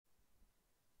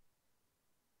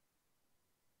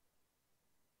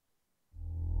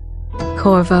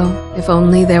Corvo, if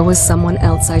only there was someone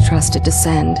else I trusted to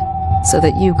send, so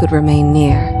that you could remain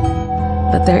near.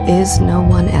 But there is no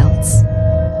one else,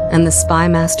 and the Spy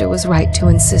Master was right to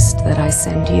insist that I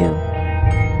send you.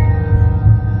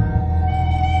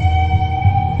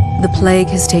 The plague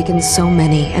has taken so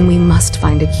many, and we must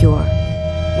find a cure.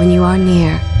 When you are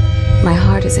near, my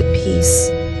heart is at peace.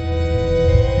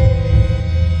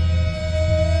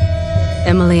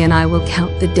 Emily and I will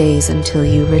count the days until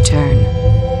you return.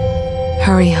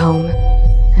 Hurry home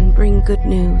and bring good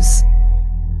news.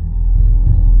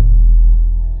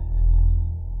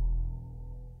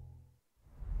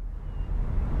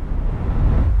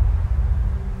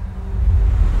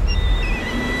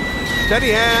 Steady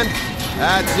hand.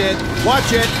 That's it.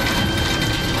 Watch it.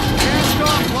 Cast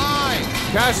off line.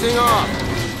 Casting off.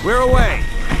 We're away.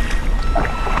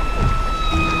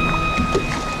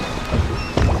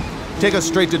 Take us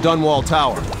straight to Dunwall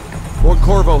Tower. Lord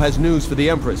Corvo has news for the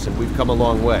Empress, and we've come a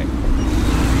long way.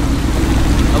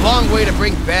 A long way to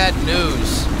bring bad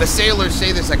news. The sailors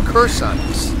say there's a curse on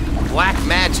us. Black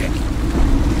magic.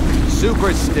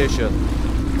 Superstition.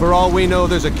 For all we know,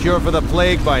 there's a cure for the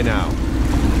plague by now.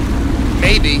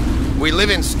 Maybe. We live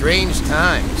in strange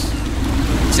times.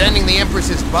 Sending the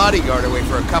Empress's bodyguard away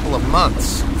for a couple of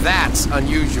months. That's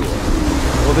unusual.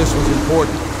 Well, this was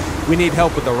important. We need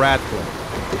help with the rat plague.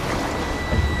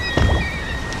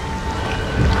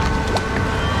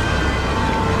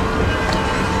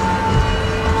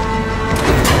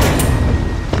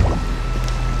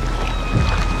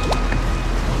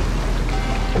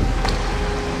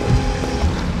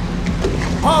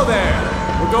 Oh, there!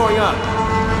 We're going up.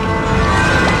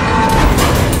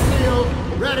 Sealed.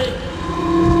 Ready.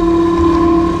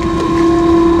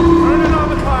 Turning on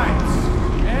the pipes.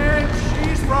 And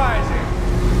she's rising.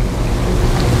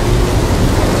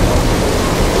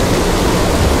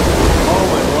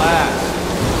 Oh, at last.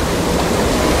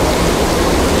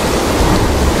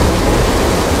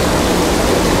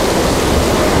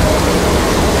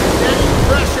 Steady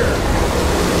pressure.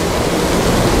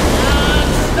 And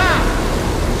stop.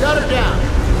 Shut her down.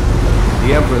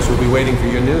 The Empress will be waiting for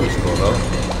your news, Corvo.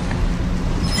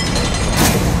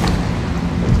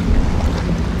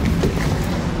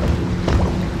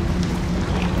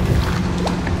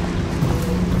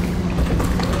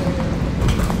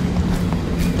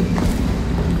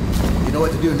 You know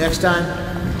what to do next time?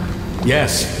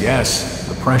 Yes.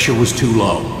 The pressure was too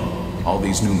low. All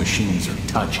these new machines are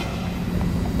touchy.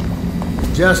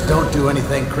 Just don't do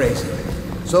anything crazy.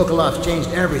 Sokolov's changed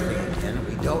everything again.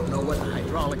 We don't know what the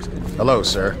hydraulics can do. Hello,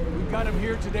 sir. We got him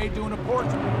here today doing a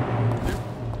portrait.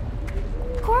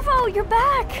 Corvo, you're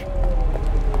back!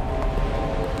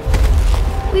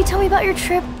 Will you tell me about your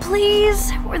trip,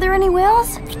 please? Were there any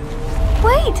whales?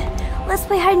 Wait! Let's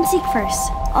play hide and seek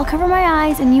first. I'll cover my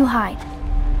eyes and you hide.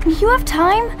 You have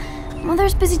time?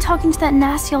 Mother's busy talking to that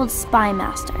nasty old spy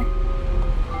master.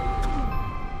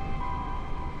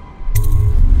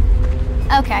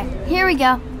 Okay, here we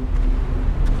go.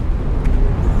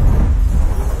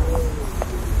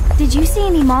 Did you see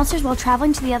any monsters while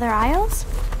traveling to the other isles?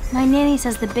 My nanny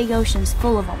says the big ocean's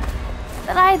full of them,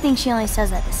 but I think she only says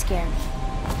that to scare me.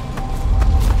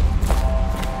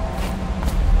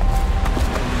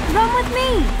 Run with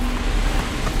me!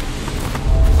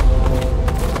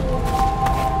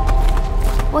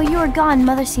 While you were gone,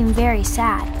 Mother seemed very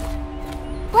sad.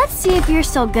 Let's see if you're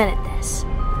still good at this.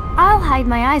 I'll hide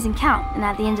my eyes and count, and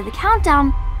at the end of the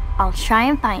countdown, I'll try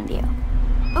and find you.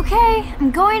 Okay, I'm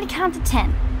going to count to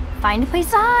 10. Find a place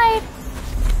to hide.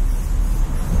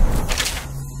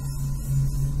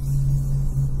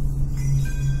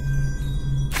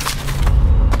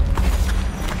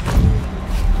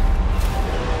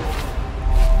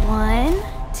 One,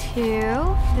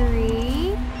 2,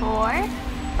 3, 4,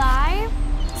 5,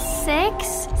 6,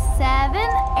 7,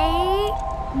 8,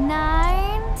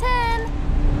 9, 10.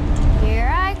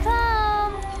 Here I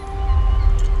come.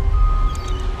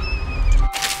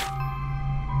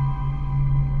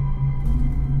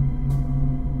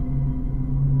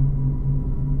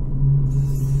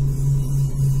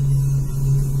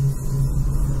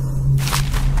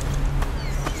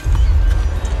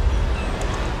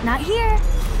 Not here.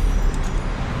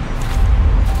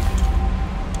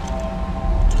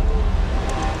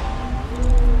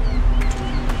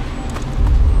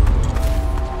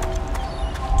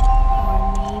 Or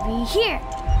maybe here.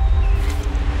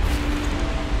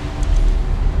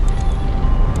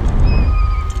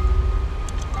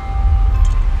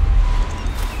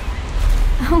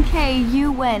 Okay,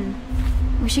 you win.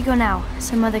 We should go now,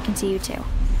 so Mother can see you too.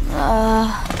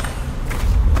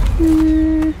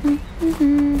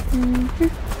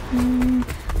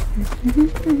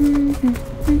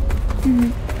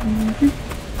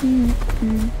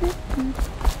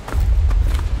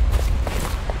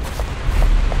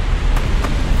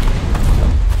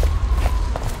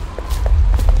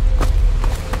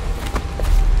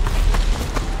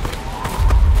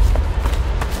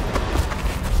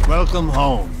 Welcome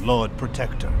home, Lord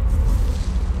Protector.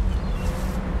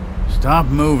 Stop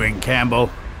moving, Campbell.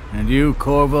 And you,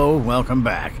 Corvo, welcome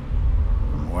back.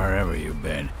 From wherever you've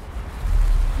been.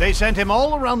 They sent him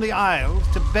all around the Isles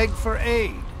to beg for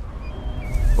aid.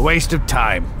 A waste of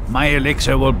time. My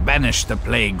elixir will banish the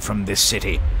plague from this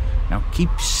city. Now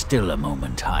keep still a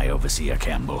moment, High Overseer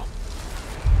Campbell.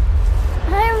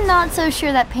 I'm not so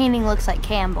sure that painting looks like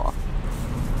Campbell.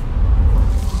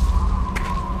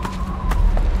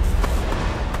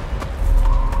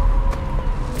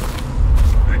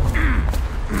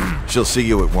 She'll see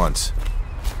you at once.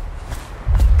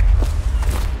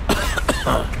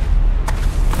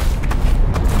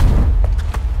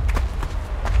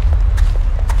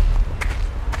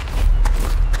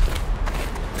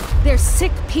 They're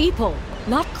sick people,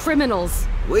 not criminals.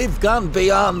 We've gone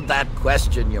beyond that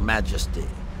question, Your Majesty.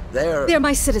 They're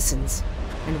my citizens,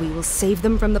 and we will save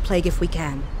them from the plague if we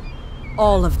can.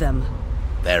 All of them.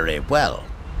 Very well.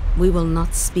 We will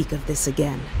not speak of this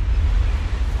again.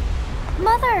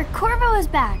 Mother, Corvo is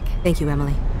back. Thank you,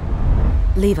 Emily.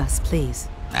 Leave us, please.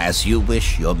 As you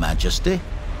wish, Your Majesty.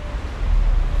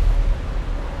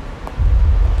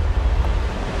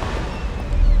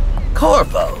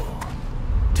 Corvo.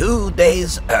 2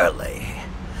 days early.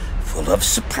 Full of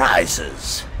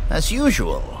surprises, as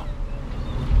usual.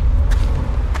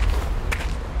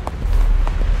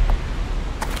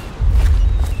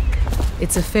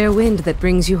 It's a fair wind that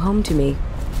brings you home to me.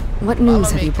 What news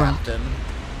have you brought? Captain.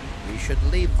 We should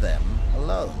leave them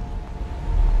alone.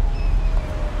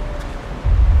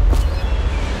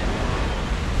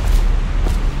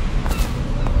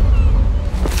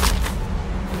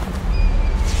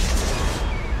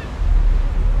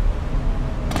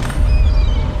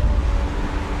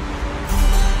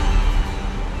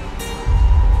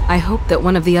 I hoped that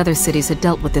one of the other cities had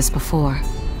dealt with this before,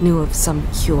 knew of some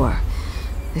cure.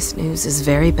 This news is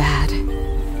very bad.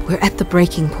 We're at the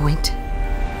breaking point.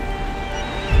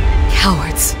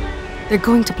 Cowards. They're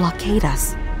going to blockade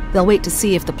us. They'll wait to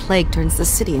see if the plague turns the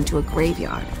city into a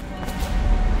graveyard.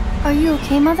 Are you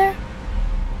okay, Mother?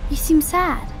 You seem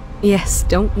sad. Yes,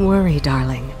 don't worry,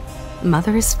 darling.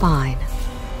 Mother is fine.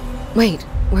 Wait,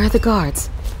 where are the guards?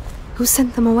 Who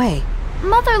sent them away?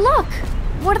 Mother, look!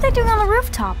 What are they doing on the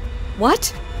rooftop?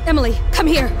 What? Emily, come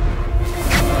here!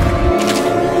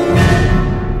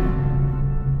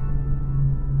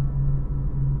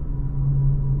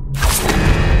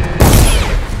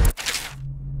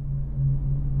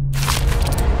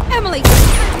 Emily!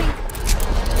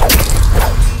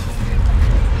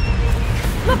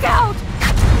 Look out!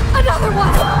 Another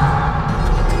one!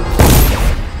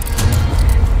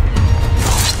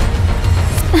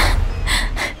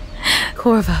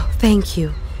 Corvo, thank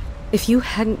you. If you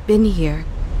hadn't been here...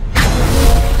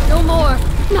 No more!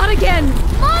 Not again!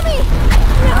 Mommy!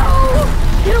 No!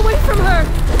 Get away from her!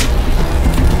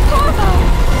 Corvo!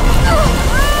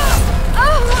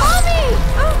 Mommy!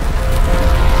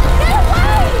 Get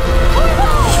away!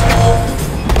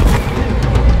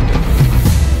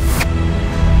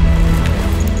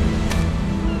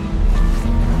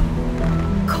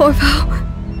 Corvo!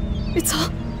 It's all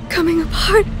coming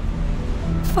apart.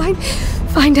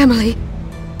 Find Emily.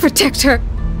 Protect her.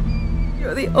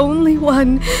 You're the only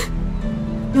one.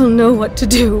 You'll know what to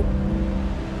do.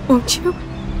 Won't you?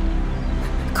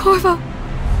 Corvo.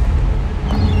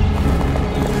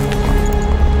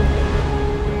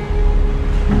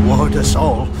 Ward us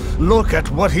all. Look at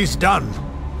what he's done.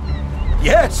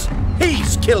 Yes,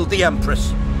 he's killed the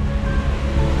Empress.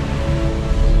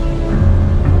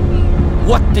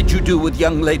 What did you do with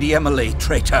young Lady Emily,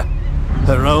 traitor?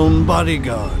 Her own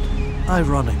bodyguard.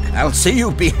 Ironic. I'll see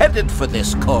you beheaded for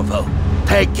this, Corvo.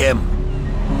 Peg him.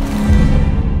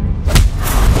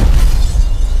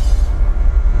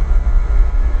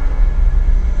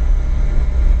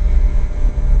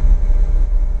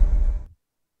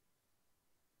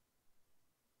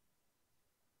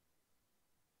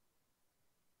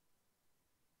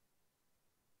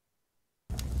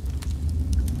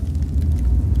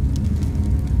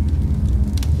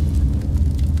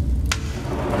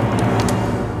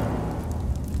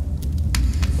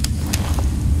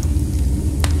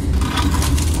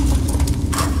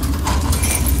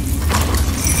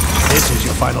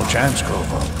 Final chance,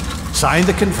 Corvo. Sign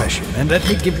the confession, and let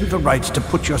me give you the rights to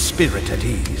put your spirit at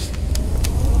ease.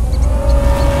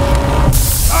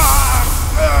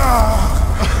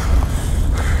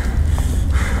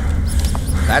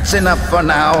 That's enough for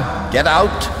now. Get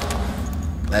out.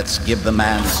 Let's give the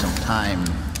man some time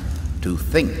to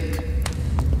think.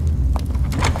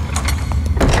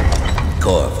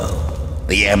 Corvo,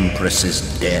 the Empress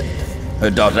is dead.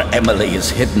 Her daughter Emily is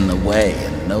hidden away,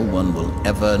 and no one will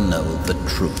ever know the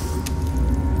truth.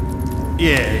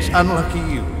 Yes, unlucky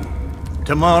you.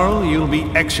 Tomorrow you'll be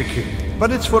executed. But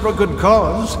it's for a good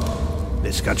cause.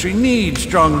 This country needs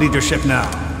strong leadership now.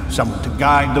 Someone to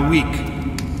guide the weak.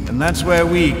 And that's where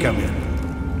we come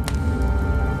in.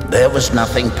 There was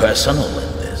nothing personal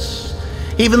in this,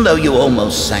 even though you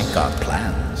almost sank our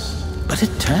plans. But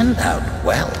it turned out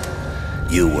well.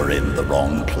 You were in the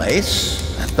wrong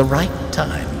place at the right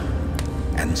time.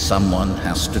 And someone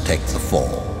has to take the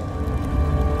fall.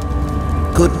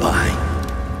 Goodbye,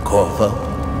 Corvo.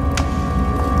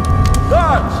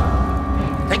 Guards!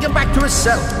 Take him back to his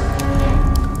cell.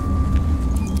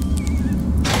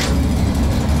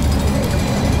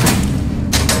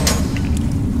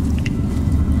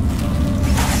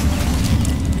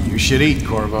 You should eat,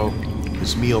 Corvo.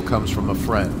 This meal comes from a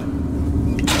friend.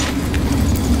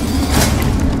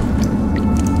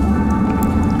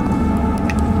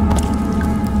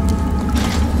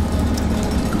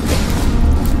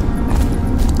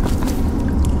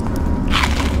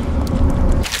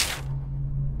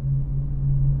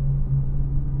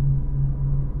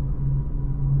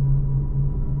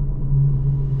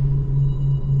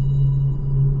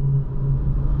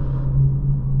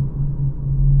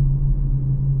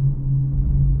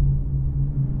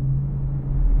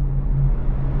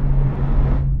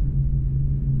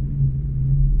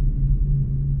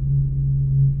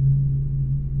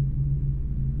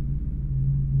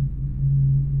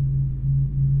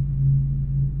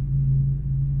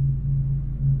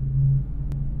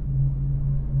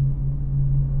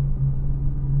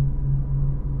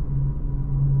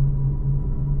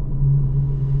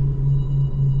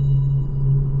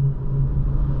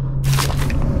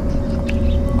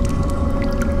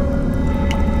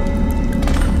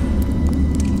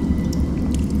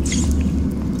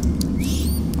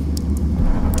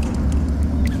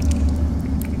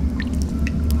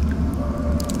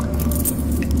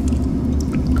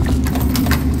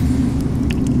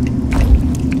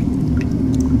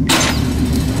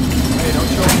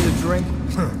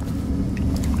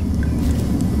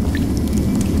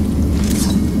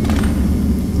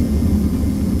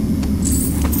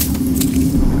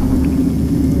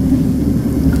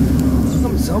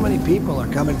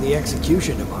 Coming to the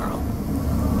execution tomorrow.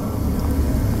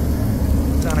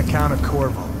 It's on account of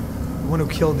Corvo, the one who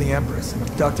killed the Empress and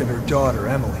abducted her daughter,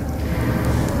 Emily.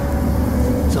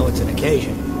 So it's an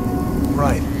occasion.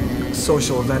 Right. A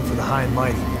social event for the high and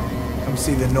mighty. Come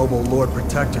see the noble Lord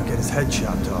Protector get his head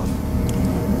chopped off.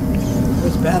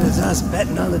 As bad as us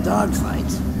betting on the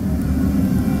dogfights.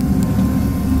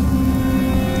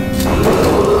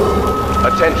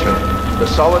 Attention. The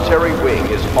solitary wing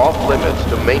is off limits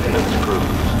to maintenance crews,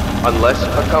 unless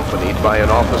accompanied by an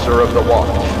officer of the watch.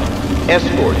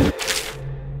 Escort.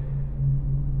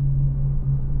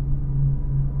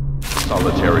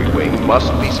 Solitary wing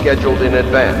must be scheduled in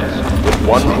advance, with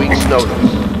 1 week's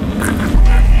notice.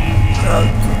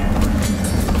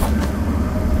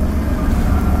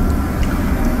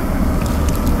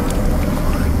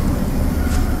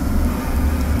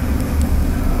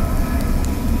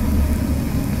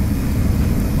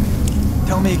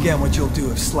 Tell me again what you'll do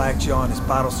if Slackjaw and his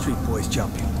Bottle Street boys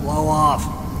jump you. Blow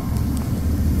off.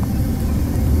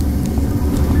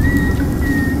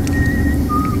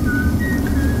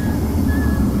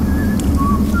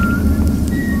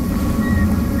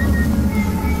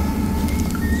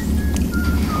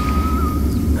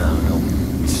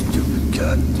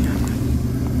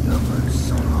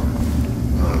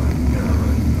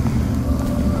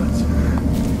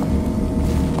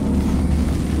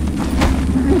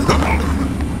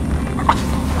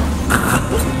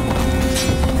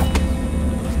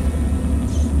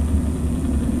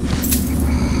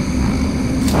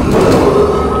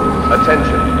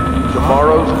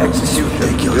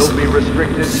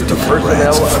 To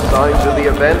personnel assigned to the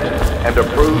event and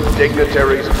approved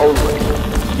dignitaries only.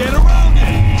 Get around it!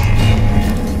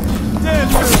 Damn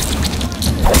you!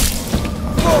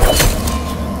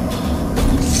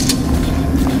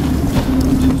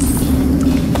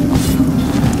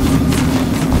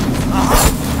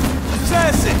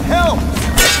 Assassin, help!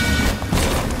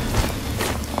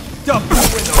 Dump the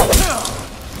window now!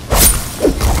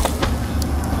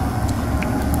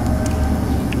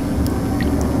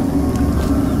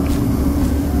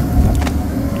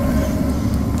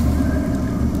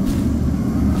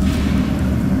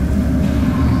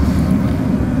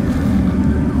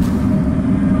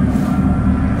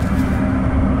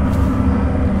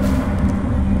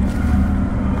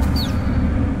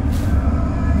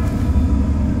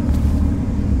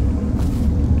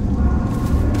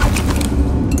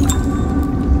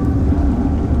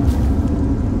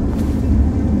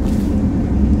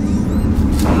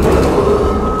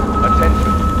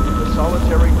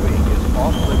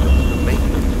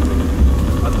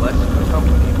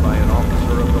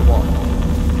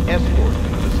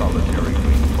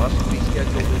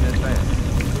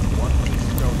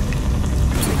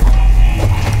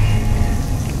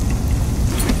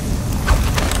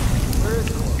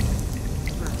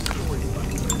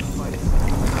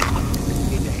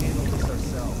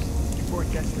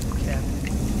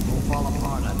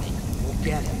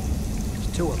 Get it. There's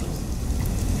two of us.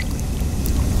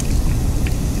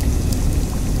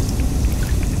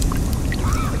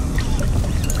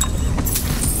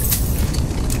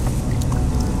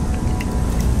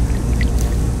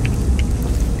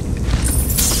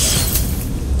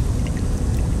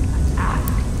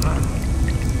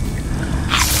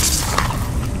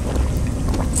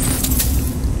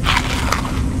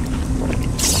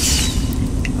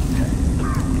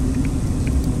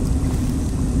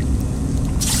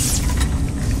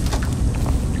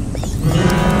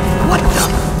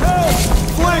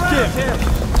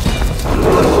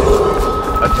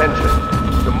 Attention.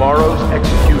 Tomorrow's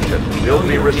execution will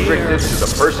be restricted to the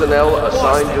personnel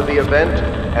assigned to the event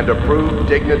and approved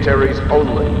dignitaries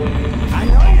only. I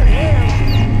know you're here.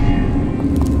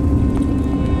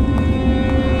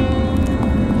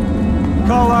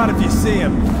 Call out if you see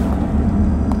him.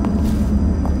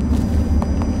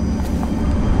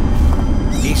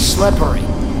 He's slippery.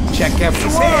 Check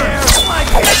everything.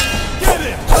 Get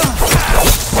him!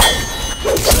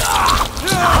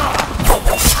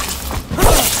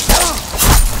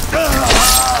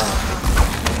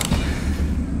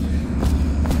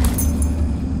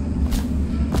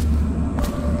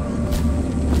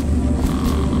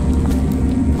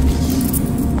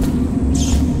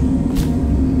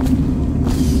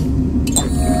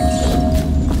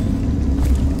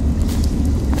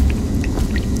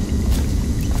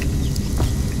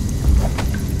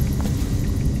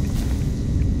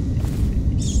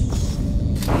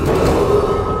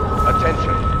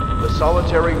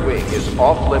 Solitary wing is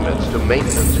off limits to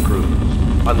maintenance crews,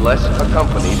 unless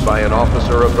accompanied by an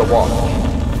officer of the watch.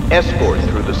 Escort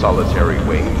through the solitary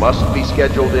wing must be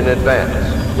scheduled in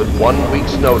advance, with 1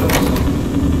 week's notice.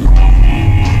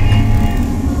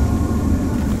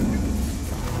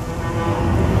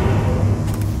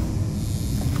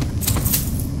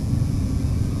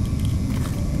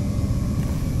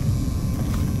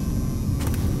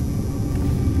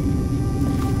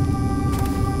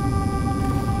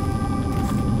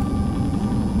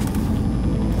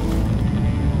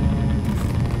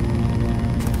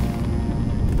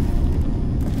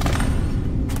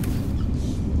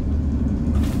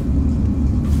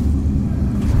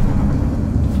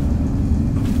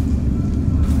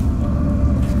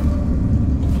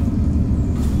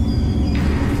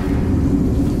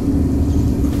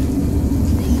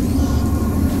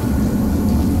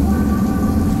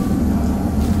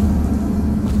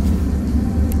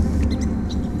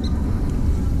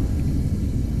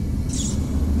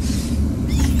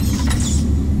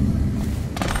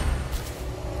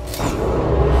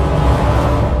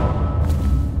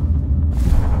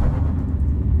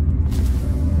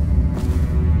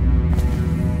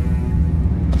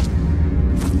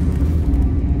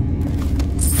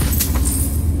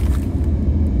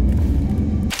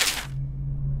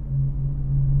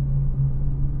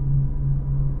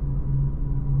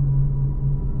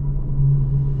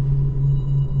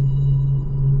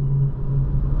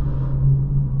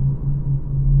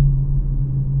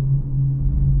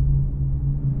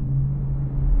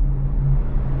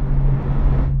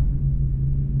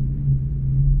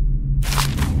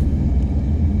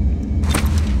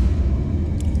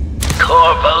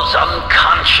 Corvo's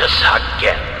unconscious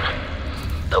again,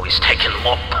 though he's taken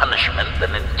more punishment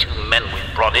than in 2 men we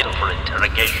brought in for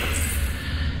interrogation.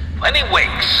 When he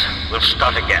wakes, we'll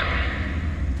start again.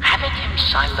 Having him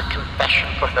sign the confession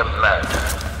for her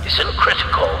murder isn't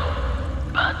critical,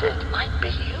 but it might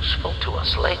be useful to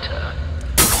us later.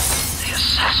 The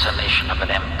assassination of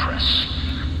an empress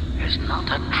is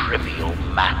not a trivial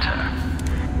matter.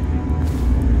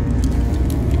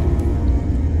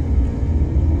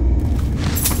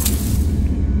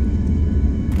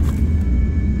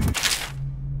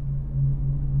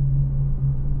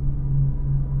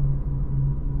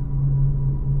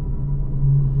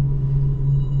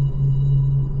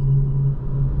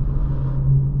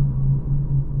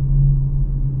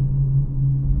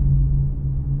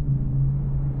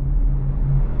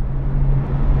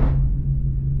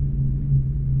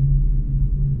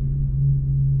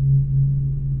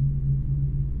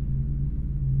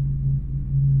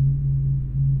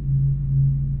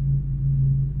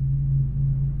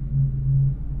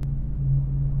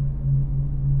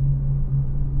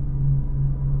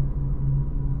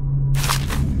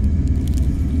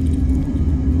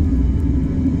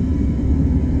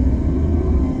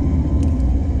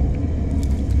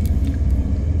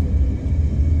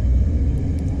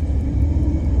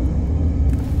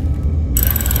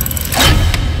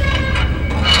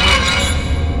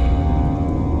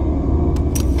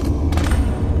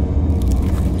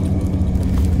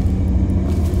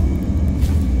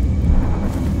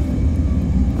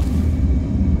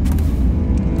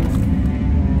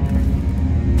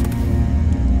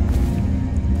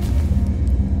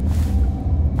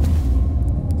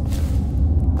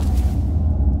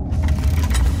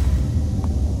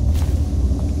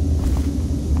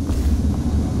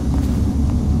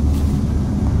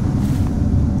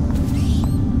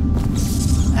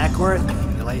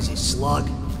 slug?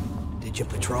 Did you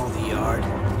patrol the yard?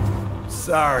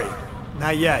 Sorry,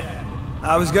 not yet.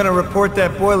 I was gonna report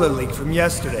that boiler leak from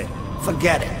yesterday.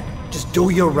 Forget it. Just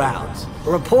do your rounds.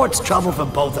 A report's trouble for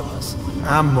both of us.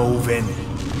 I'm moving.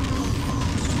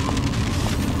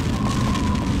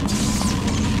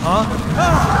 Huh?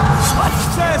 What?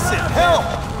 Assassin, help!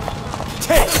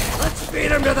 Take! Let's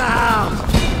feed him to the hounds!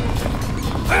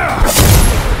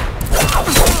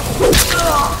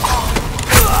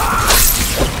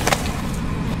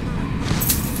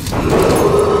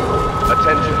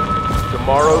 Attention.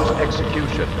 Tomorrow's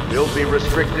execution will be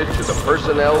restricted to the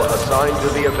personnel assigned to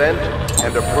the event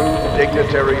and approved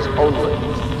dignitaries only.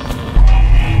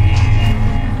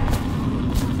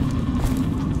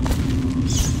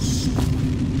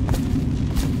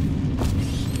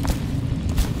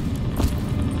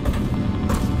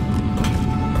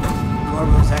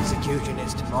 Corporal's execution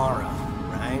is tomorrow,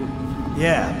 right?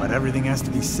 Yeah, but everything has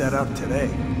to be set up today.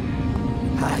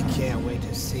 I can't wait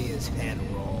to see his head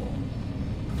roll.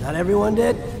 Not everyone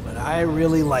did, but I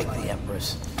really like the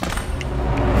Empress.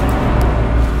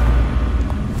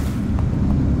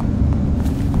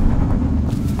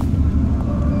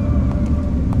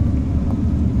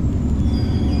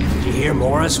 Did you hear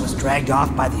Morris was dragged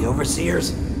off by the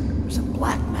Overseers? For some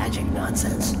black magic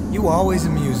nonsense. You always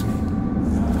amuse me.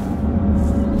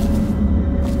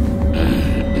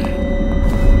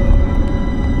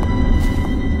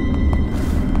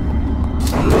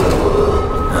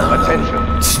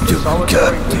 Attention. Stupid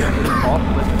goddamn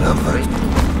number.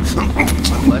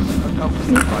 Unless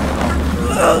accompanied by an officer of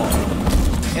the law.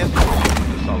 Entry to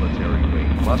the solitary wing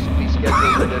must be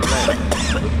scheduled in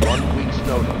advance with 1 week's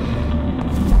notice.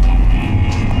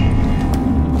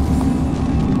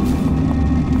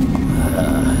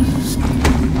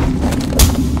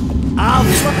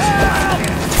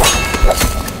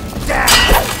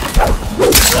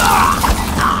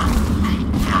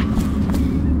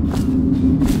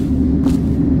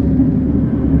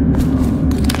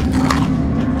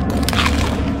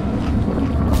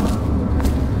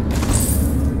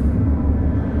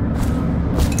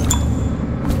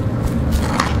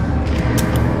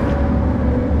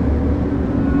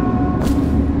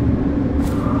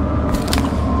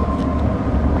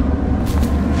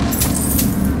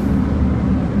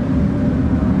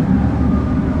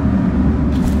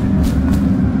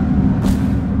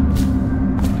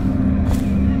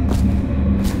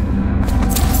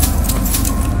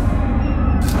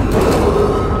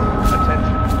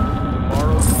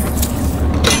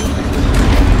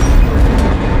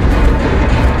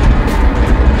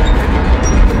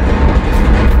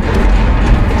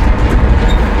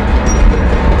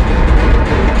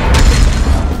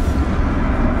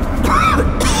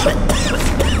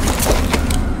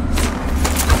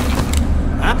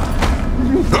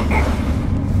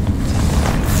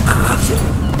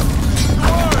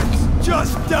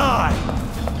 Just die!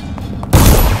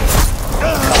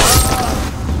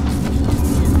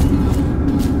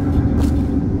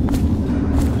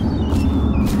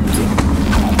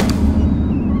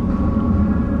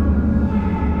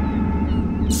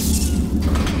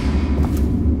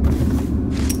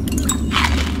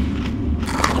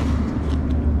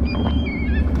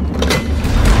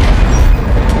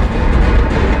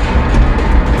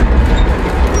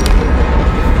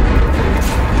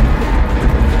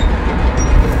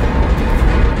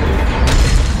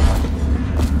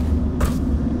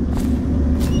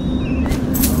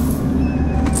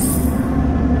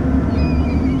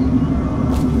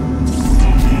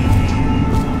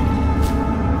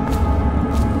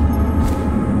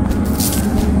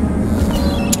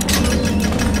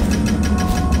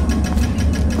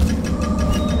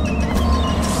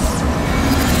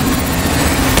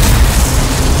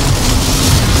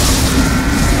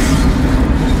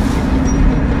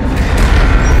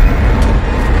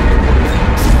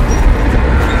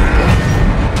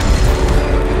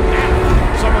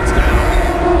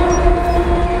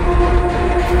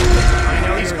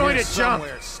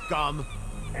 Scum.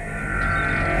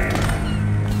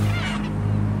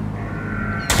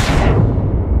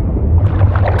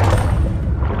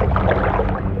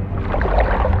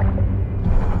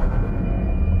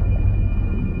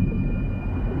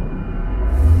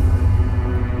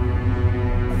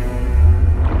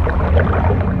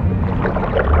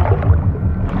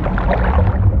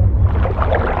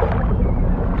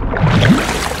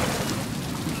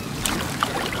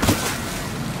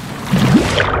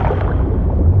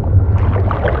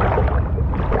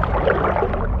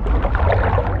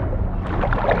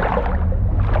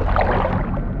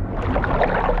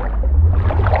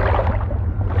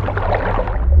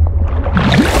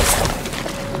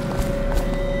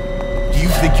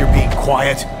 Think you're being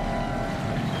quiet?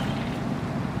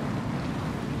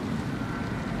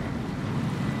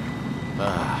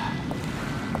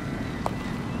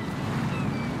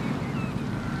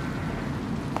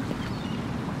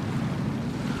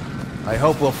 I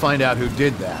hope we'll find out who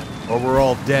did that, or we're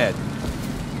all dead.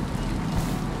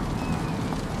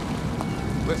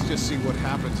 Let's just see what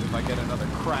happens if I get another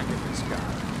crack at this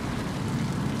guy.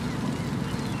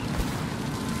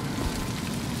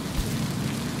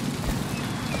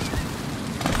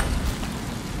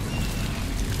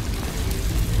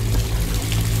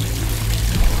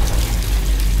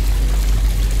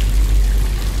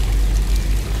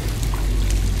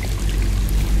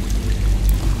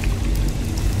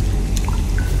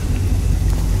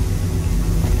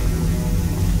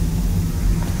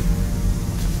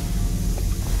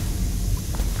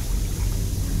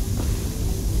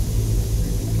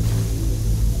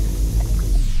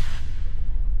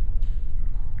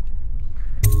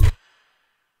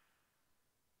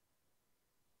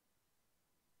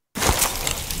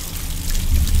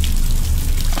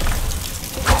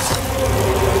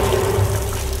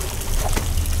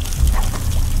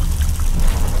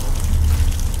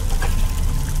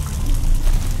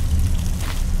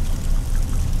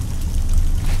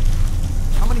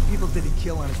 Did he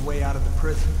kill on his way out of the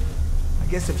prison? I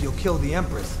guess if you'll kill the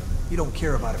Empress, you don't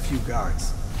care about a few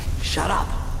guards. Shut up!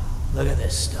 Look at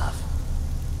this stuff.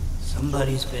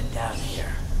 Somebody's been down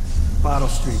here. Bottle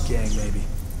Street gang, maybe.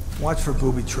 Watch for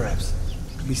booby traps.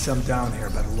 Could be some down here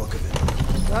by the look of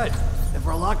it. Good. If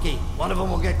we're lucky, one of them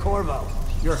will get Corvo.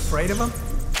 You're afraid of him?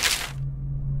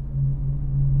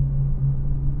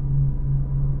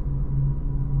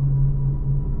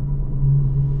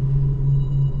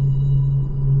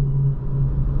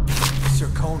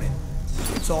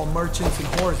 It's all merchants and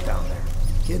whores down there.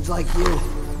 Kids like you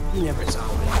never saw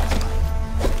what it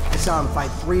was like. I saw him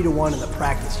fight 3-1 in the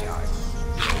practice yard.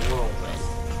 He's a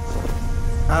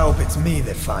whirlwind. I hope it's me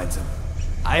that finds him.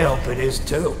 I hope it is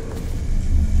too.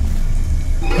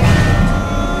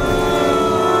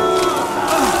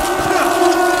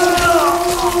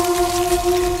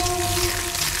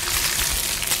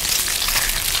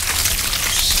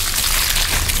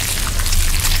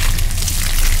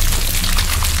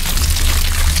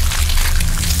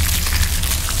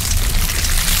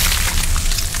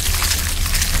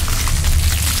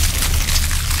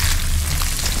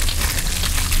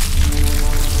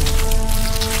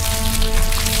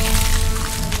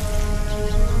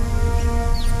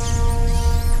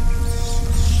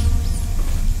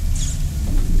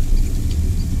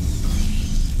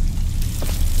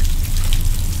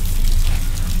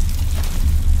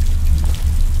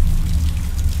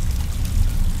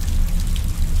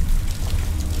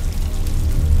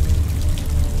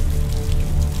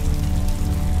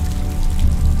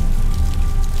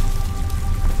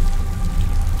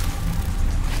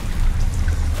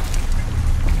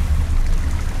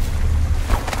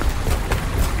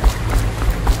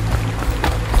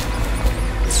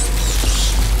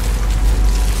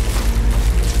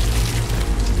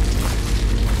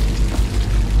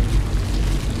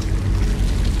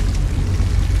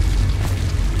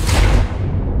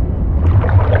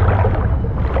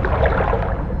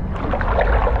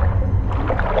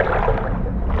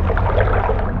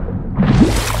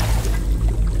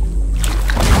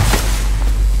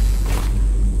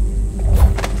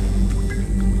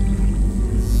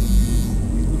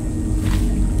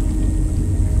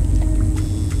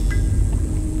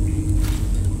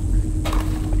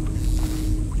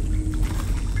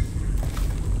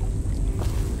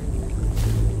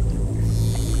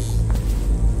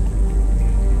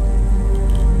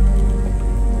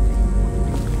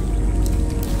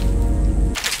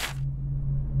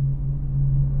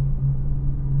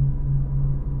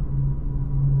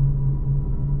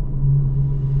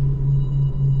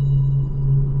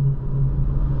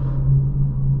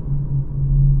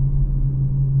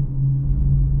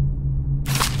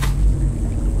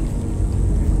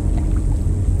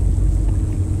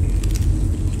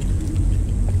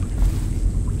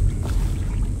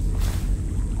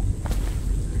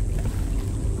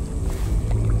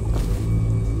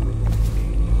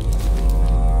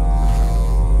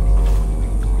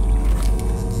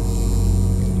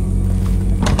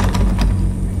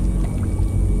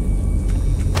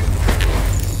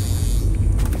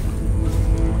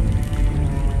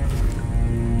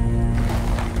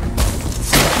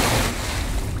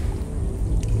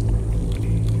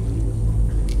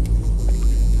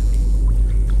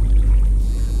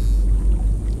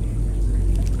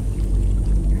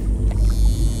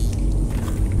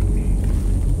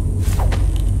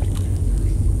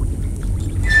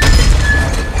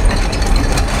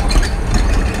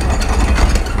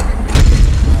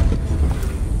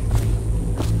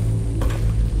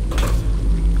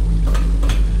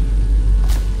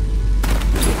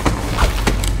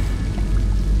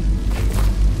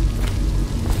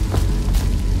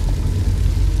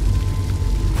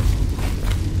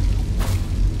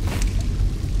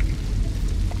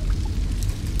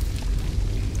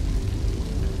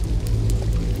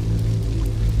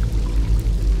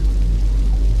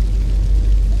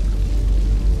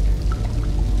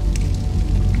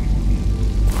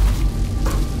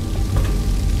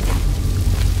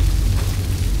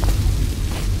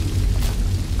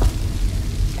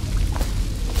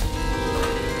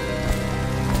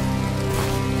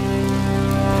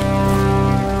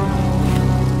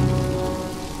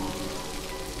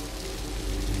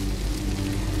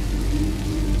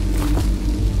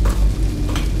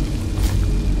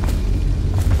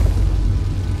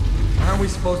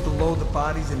 supposed to load the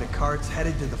bodies into carts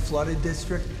headed to the flooded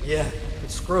district? Yeah,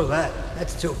 but screw that.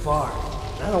 That's too far.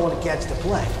 I don't want to catch the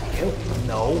plague, you?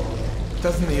 No.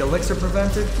 Doesn't the elixir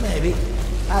prevent it? Maybe.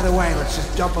 Either way, let's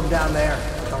just dump them down there.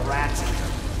 The rats eat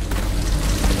them.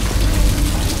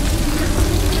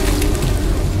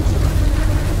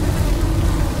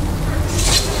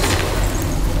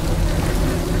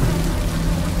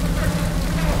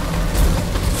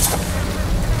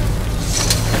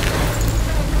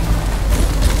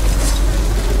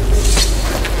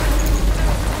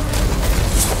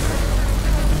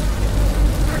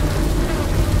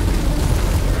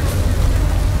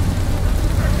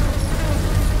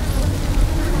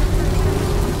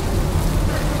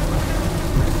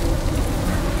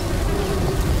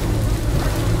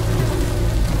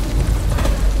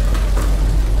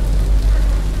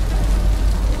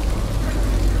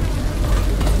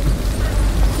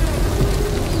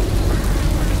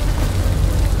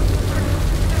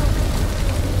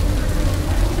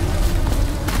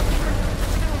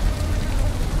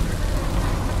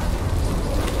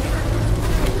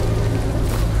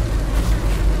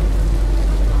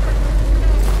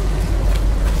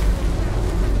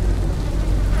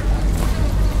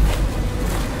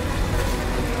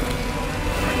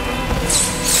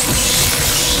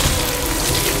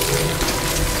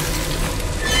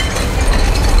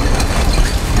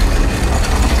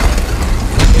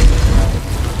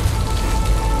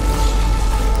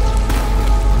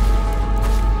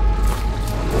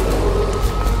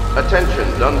 Attention,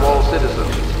 Dunwall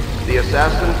citizens. The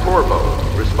assassin Corvo,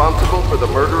 responsible for the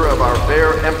murder of our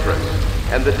fair Empress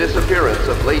and the disappearance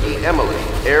of Lady Emily,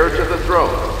 heir to the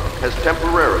throne, has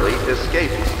temporarily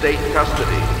escaped state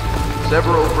custody.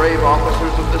 Several brave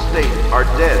officers of the state are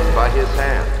dead by his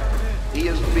hand. He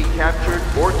is to be captured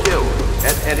or killed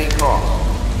at any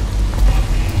cost.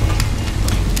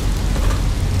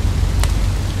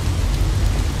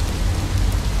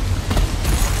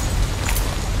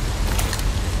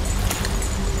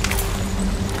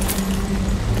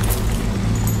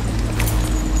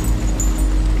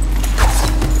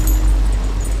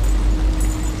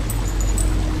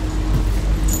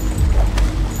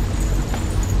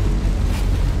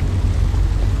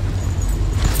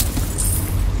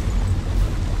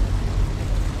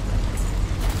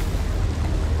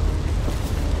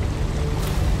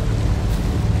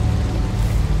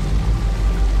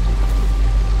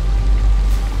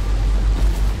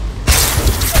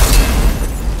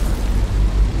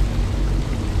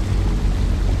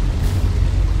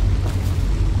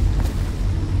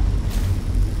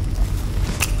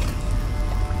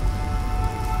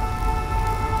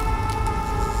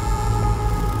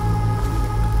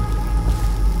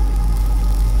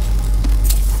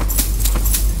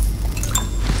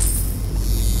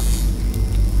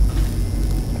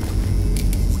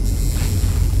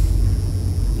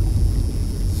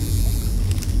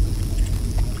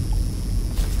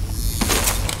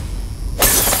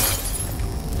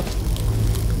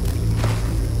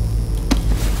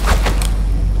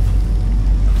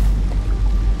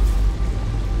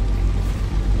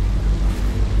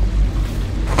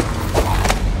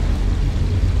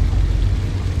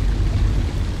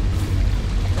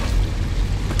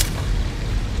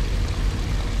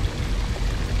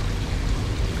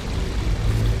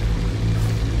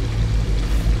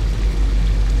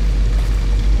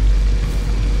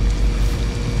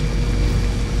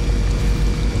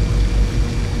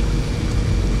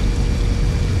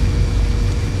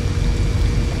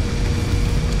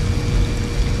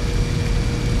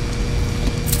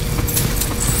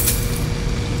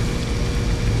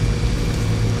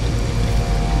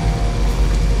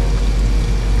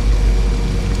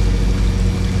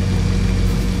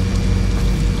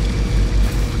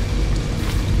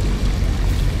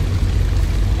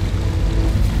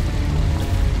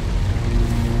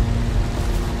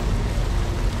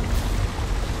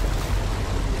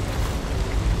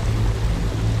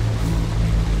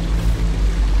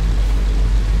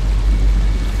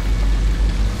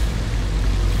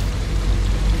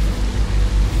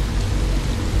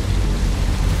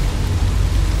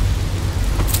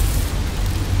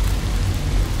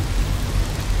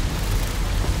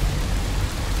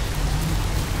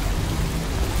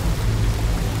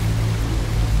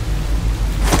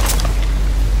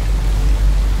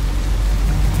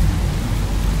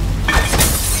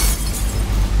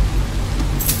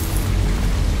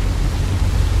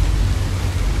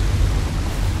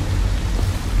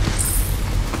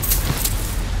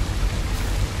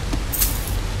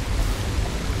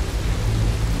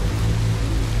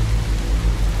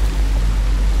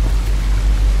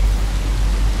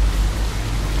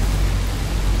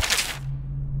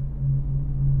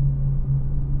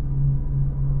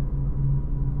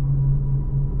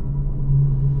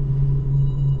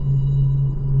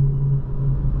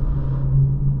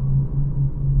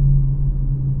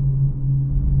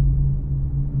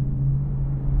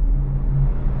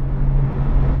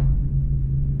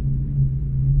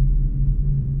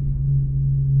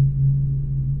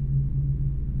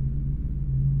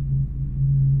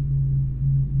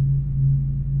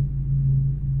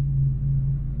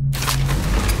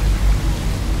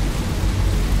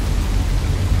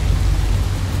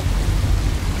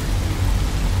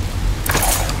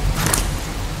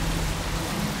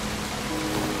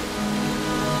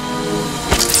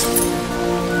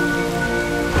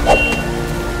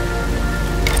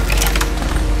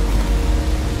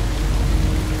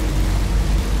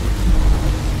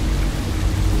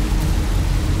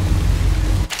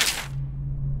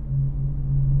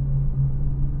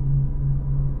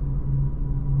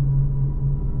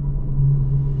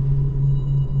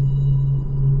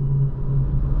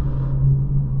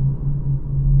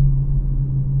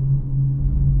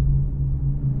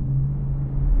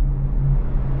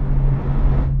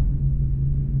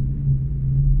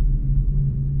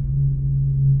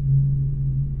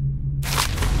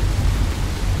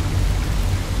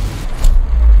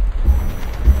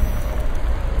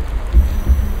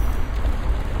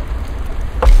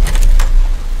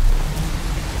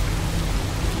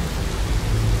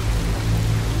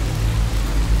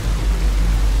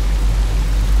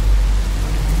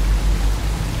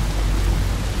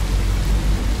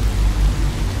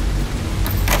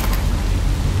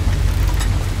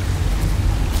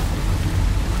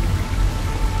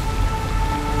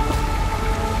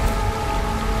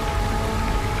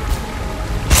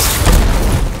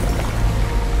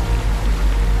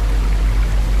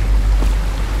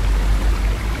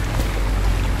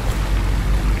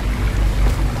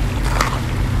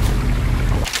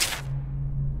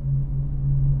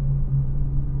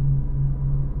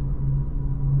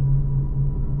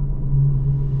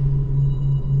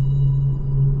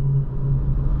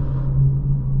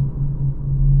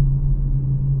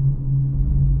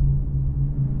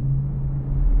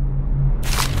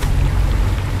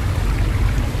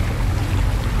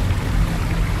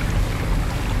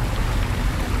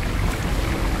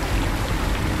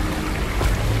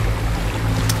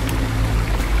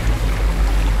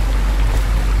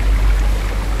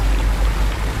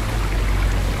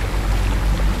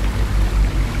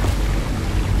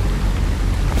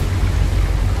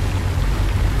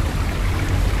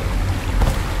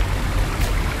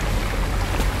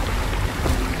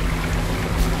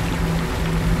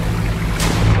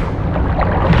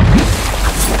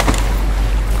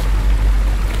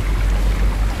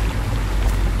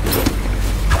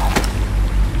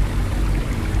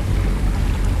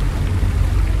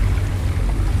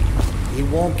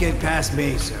 won't get past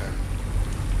me, sir.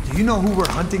 Do you know who we're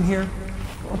hunting here?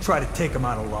 Don't try to take him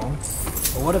out alone.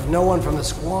 But what if no one from the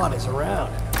squad is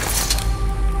around?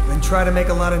 Then try to make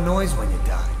a lot of noise when you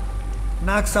die.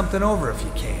 Knock something over if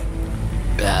you can.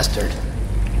 Bastard.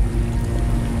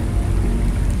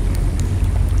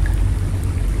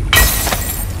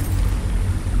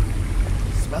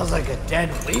 Smells like a dead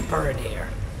Reaper in here.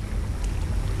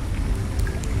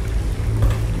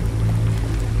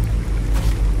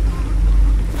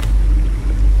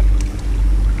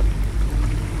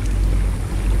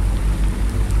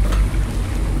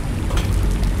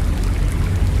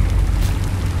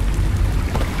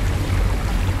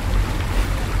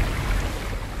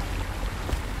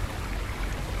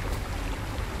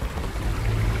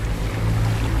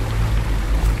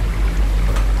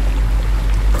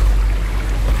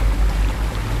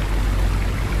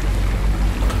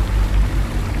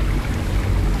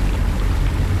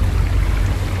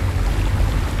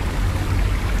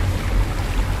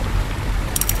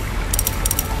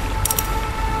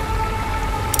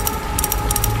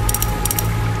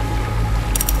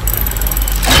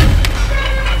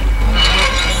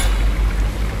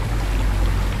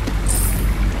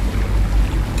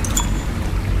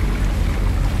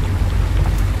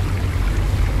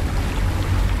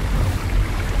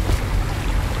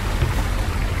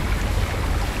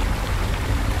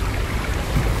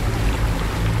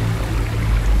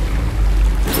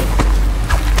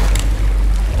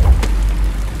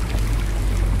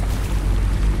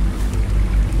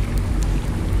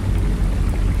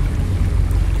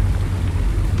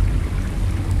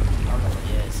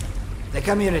 They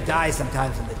come here to die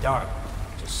sometimes in the dark.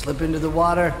 Just slip into the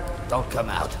water, don't come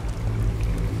out.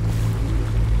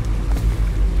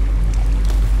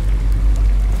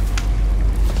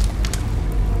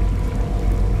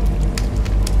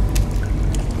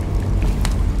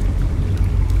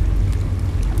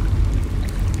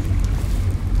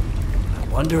 I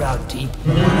wonder how deep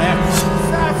there.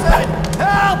 Assassin!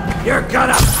 Help! You're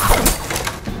gonna...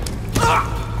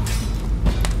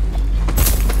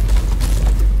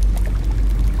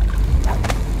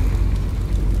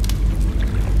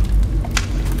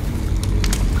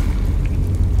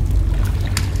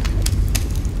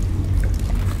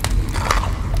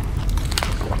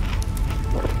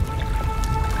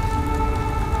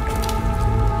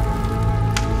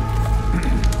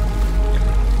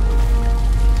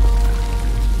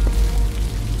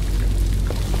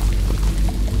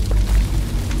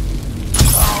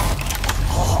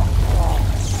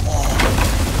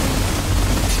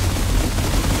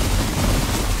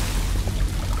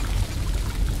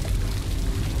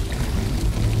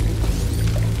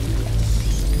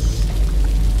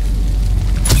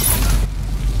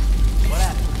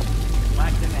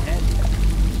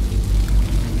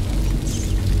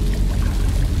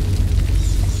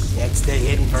 Stay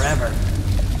hidden forever.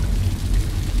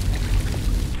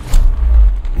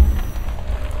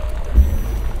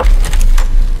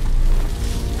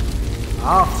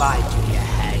 I'll find you, you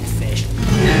hagfish.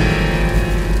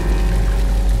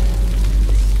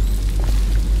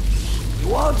 You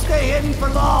won't stay hidden for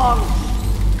long.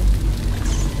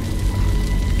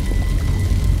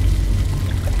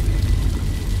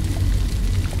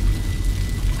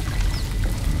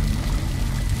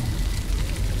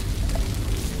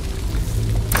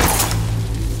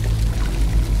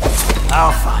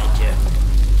 I'll find you.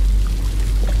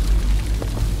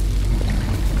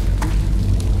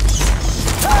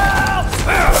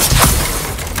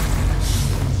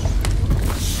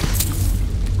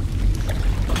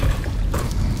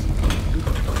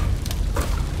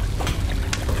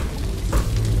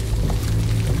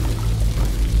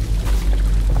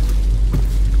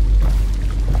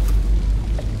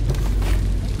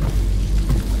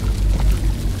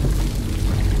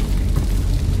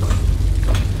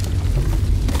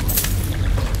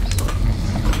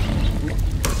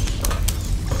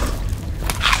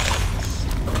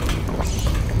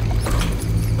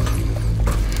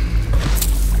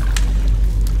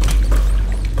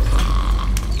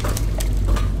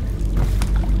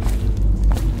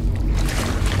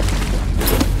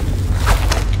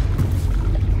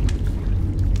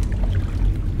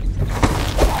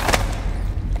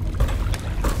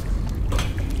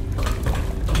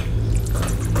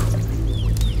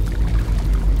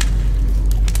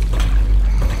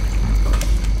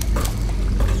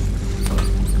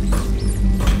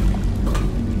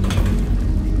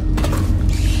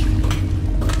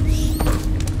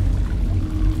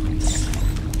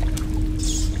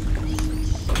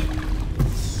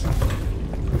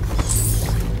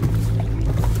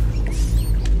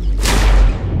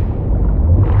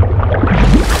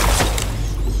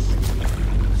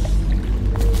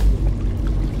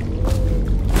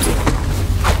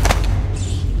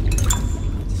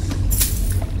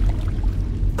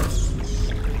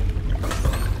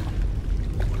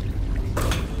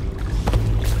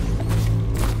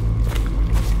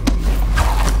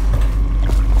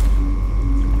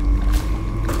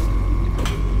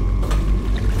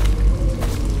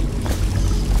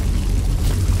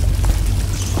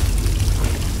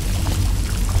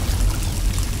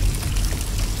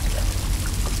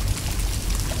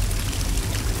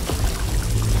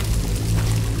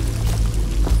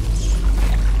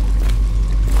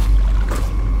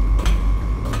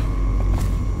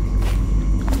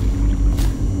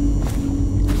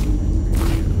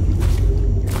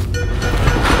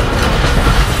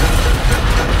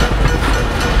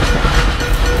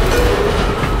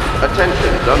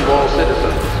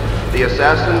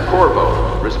 assassin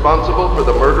Corvo, responsible for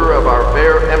the murder of our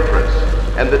fair Empress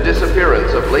and the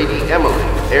disappearance of Lady Emily,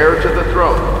 heir to the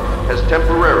throne, has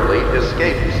temporarily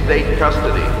escaped state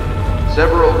custody.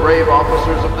 Several brave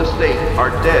officers of the state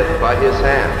are dead by his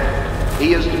hand.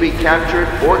 He is to be captured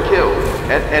or killed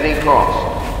at any cost.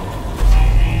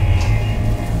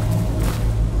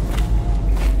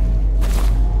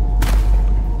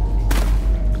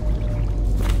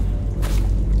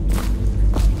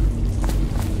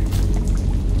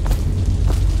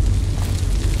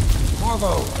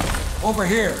 Over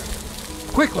here.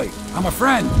 Quickly, I'm a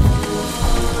friend.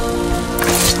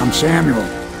 I'm Samuel,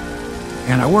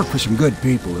 and I work for some good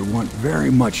people who want very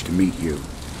much to meet you.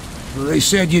 They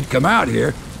said you'd come out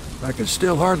here, but I can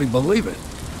still hardly believe it.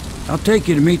 I'll take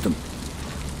you to meet them.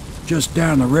 Just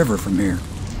down the river from here.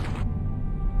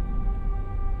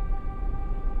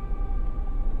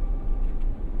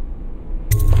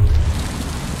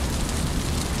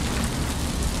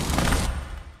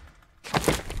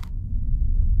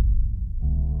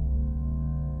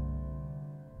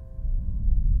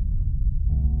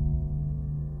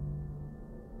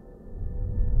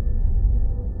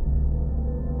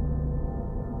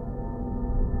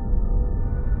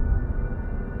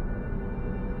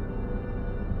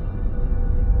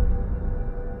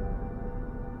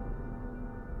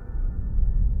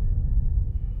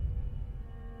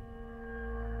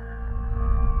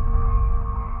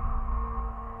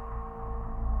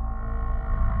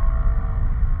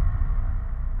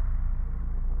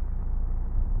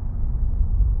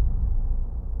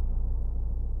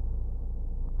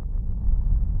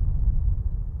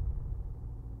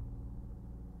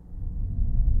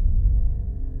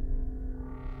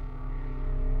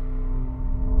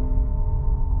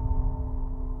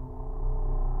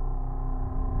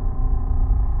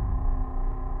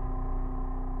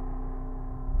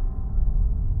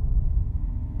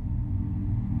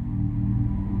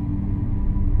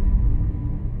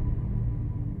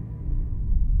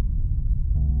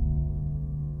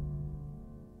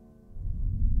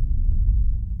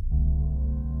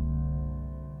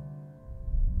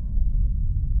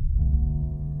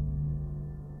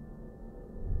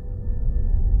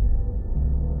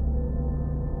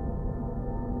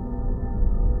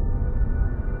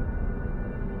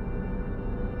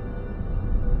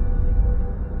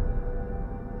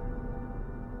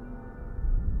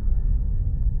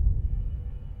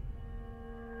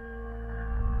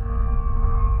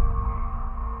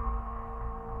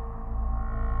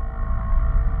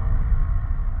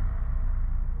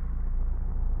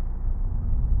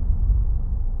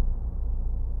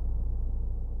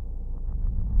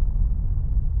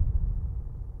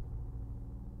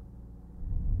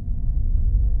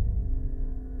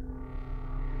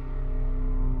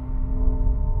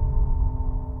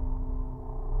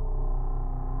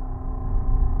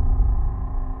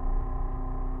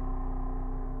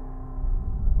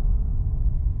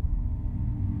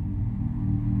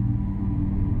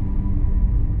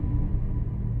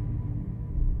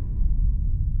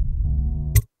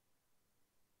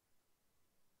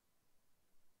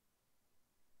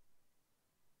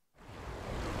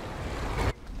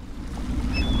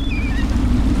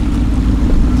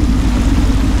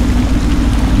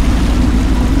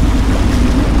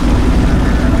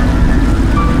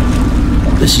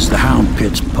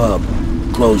 Pit's pub,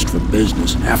 closed for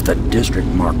business, half the district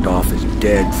marked off as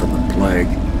dead from the plague.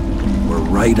 We're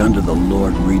right under the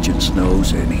Lord Regent's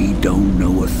nose, and he don't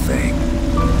know a thing.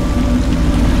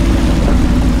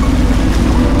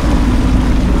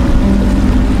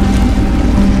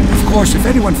 Of course, if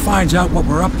anyone finds out what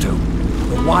we're up to,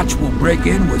 the Watch will break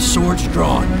in with swords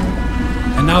drawn.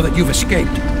 And now that you've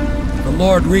escaped, the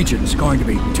Lord Regent's going to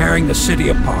be tearing the city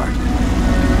apart.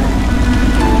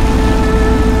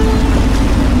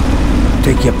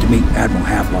 Take you up to meet Admiral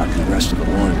Havelock and the rest of the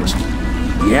Loyalists.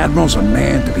 The Admiral's a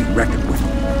man to be reckoned with.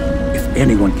 If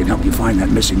anyone can help you find that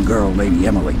missing girl, Lady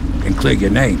Emily, and clear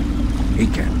your name, he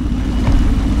can.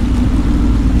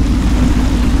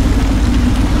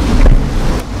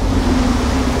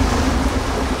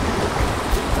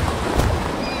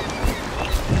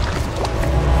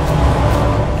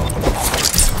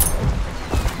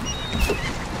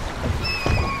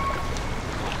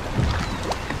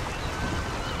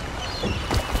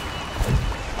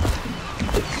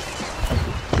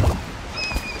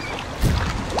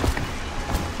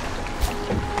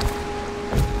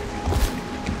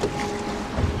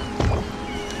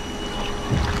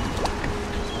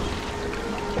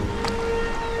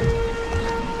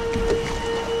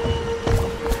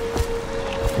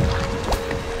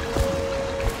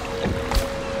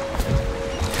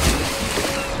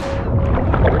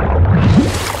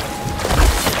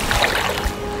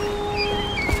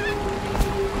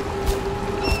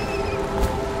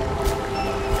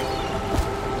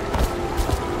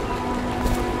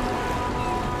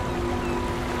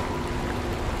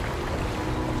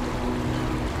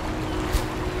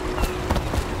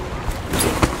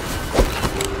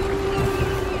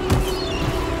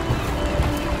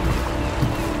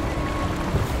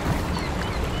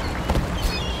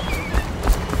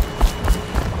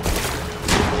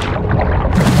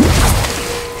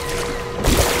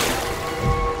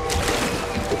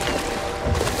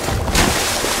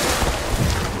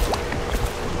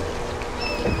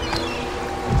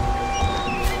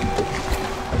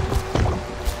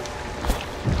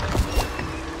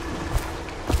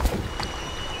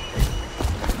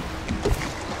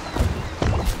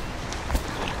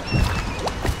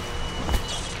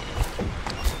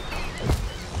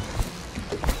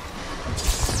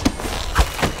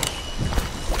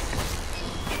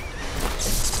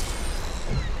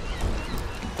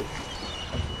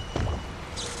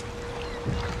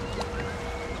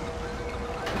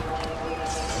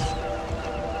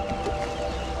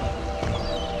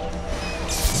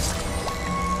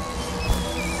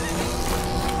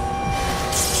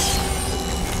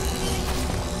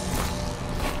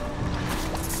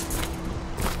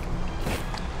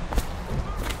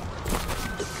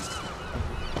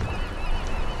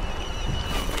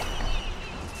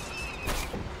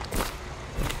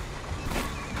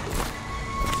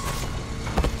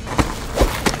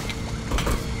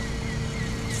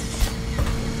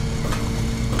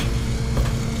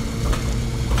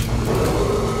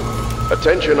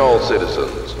 Attention all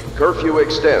citizens. Curfew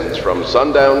extends from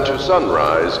sundown to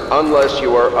sunrise unless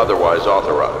you are otherwise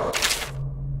authorized.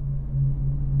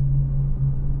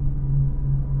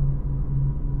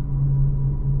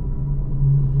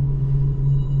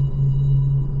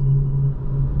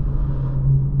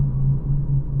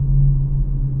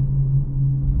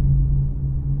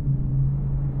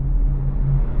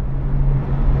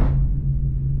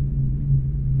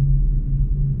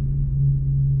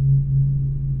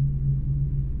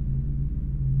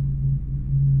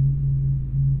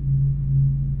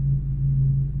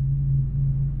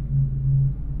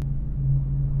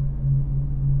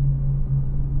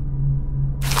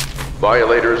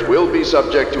 Violators will be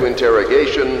subject to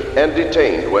interrogation and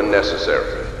detained when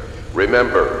necessary.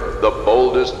 Remember, the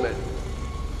boldest men...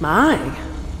 My,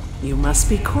 you must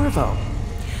be Corvo.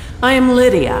 I am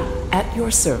Lydia, at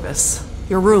your service.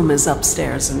 Your room is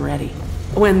upstairs and ready.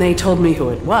 When they told me who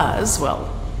it was,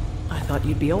 well, I thought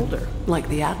you'd be older, like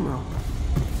the Admiral.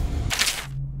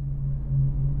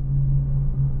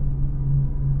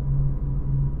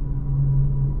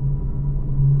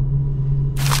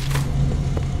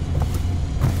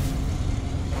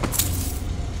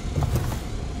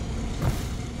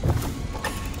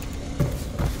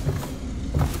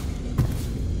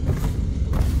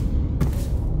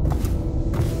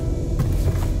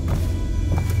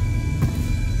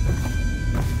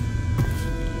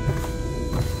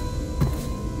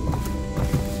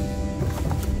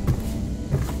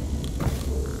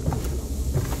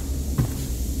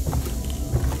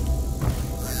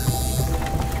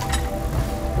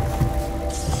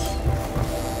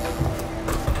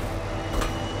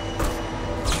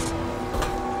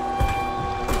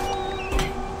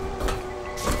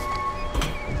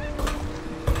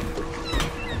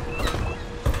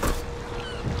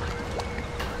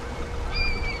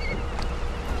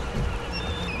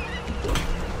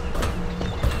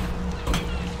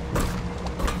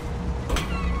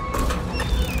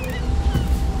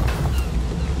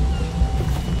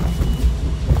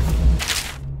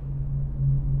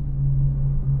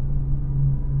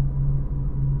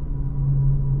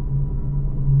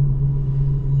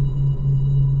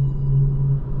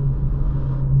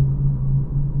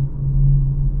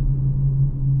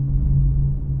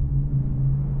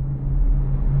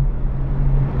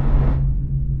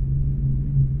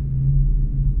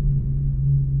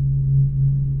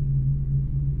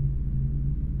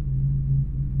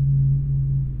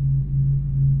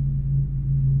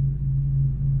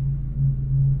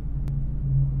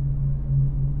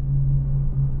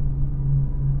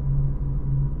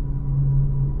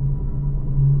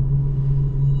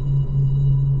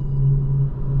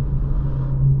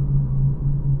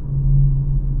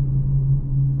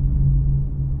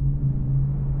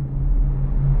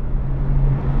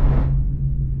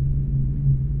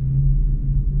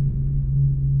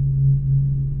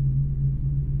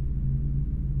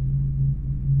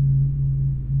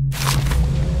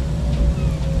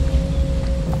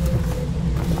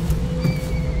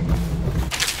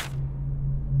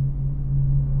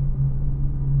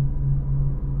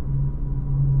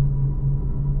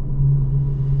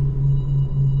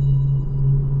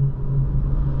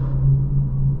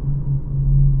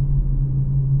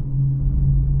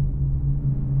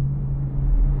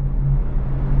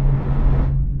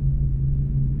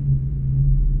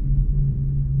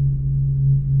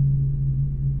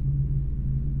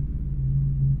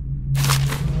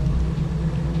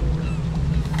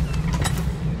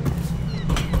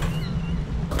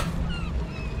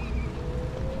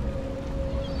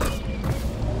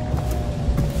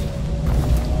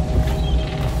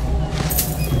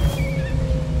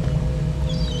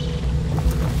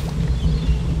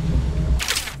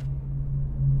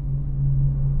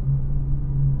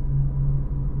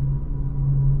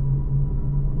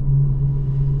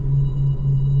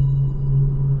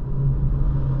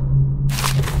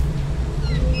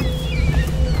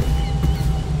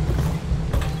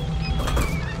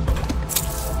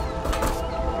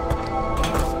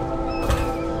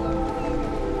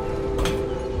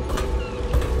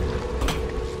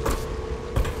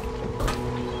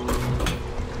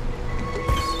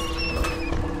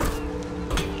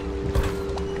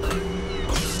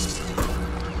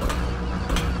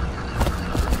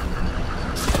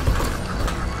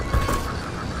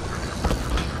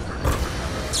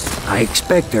 I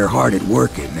expect they're hard at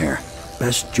work in there.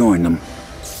 Best join them.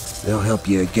 They'll help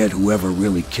you get whoever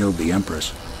really killed the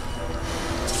Empress.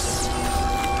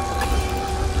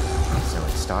 So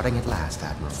it's starting at last,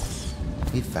 Admiral.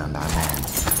 We've found our man.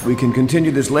 We can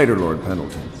continue this later, Lord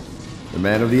Pendleton. The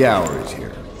man of the hour is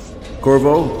here.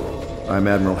 Corvo, I'm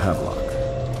Admiral Havelock.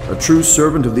 A true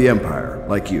servant of the Empire,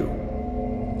 like you.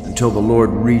 until the Lord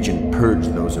Regent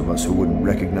purged those of us who wouldn't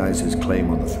recognize his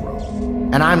claim on the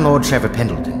throne. And I'm Lord Trevor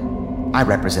Pendleton. I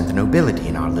represent the nobility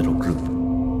in our little group.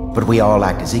 But we all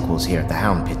act as equals here at the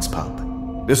Hound Pits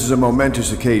pub. This is a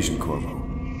momentous occasion, Corvo.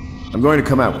 I'm going to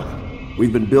come out with it.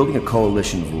 We've been building a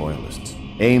coalition of loyalists,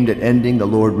 aimed at ending the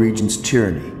Lord Regent's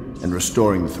tyranny and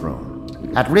restoring the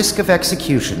throne. At risk of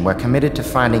execution, we're committed to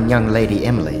finding young Lady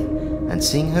Emily and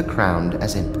seeing her crowned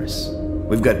as Empress.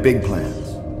 We've got big plans,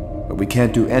 but we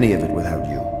can't do any of it without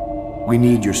you. We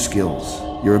need your skills,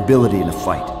 your ability in a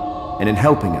fight, and in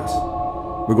helping us,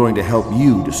 we're going to help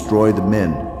you destroy the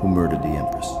men who murdered the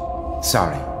Empress.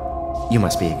 Sorry, you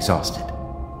must be exhausted.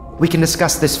 We can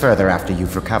discuss this further after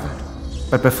you've recovered.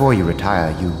 But before you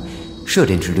retire, you should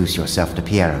introduce yourself to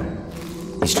Piero.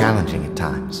 He's challenging at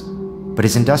times, but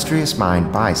his industrious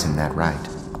mind buys him that right.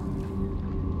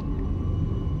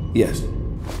 Yes,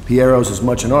 Piero's as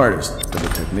much an artist as a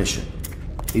technician.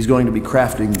 He's going to be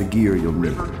crafting the gear you'll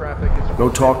need. Go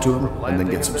talk to him and then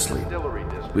get some sleep.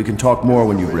 We can talk more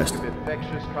when you've rested.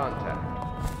 Infectious contact.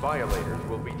 Violators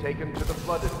will be taken to the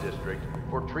flooded district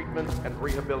for treatment and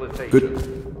rehabilitation. Good.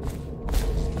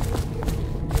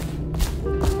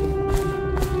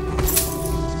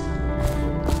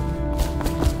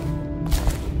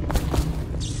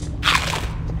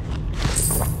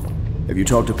 Have you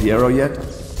talked to Piero yet?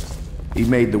 He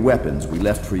made the weapons we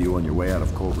left for you on your way out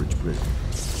of Coleridge Prison.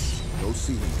 Go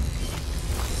see him.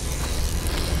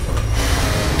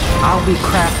 I'll be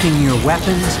crafting your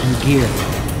weapons and gear.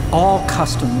 All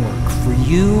custom work. For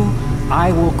you,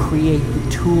 I will create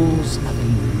the tools of a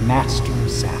master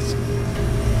assassin.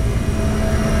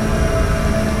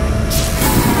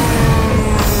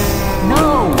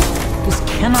 No! This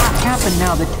cannot happen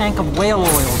now. The tank of whale oil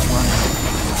is running.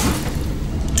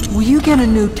 Will you get a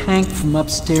new tank from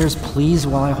upstairs, please,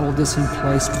 while I hold this in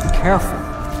place? Be careful.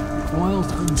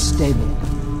 Oil's unstable.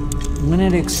 When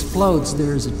it explodes,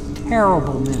 there's a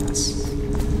terrible mess.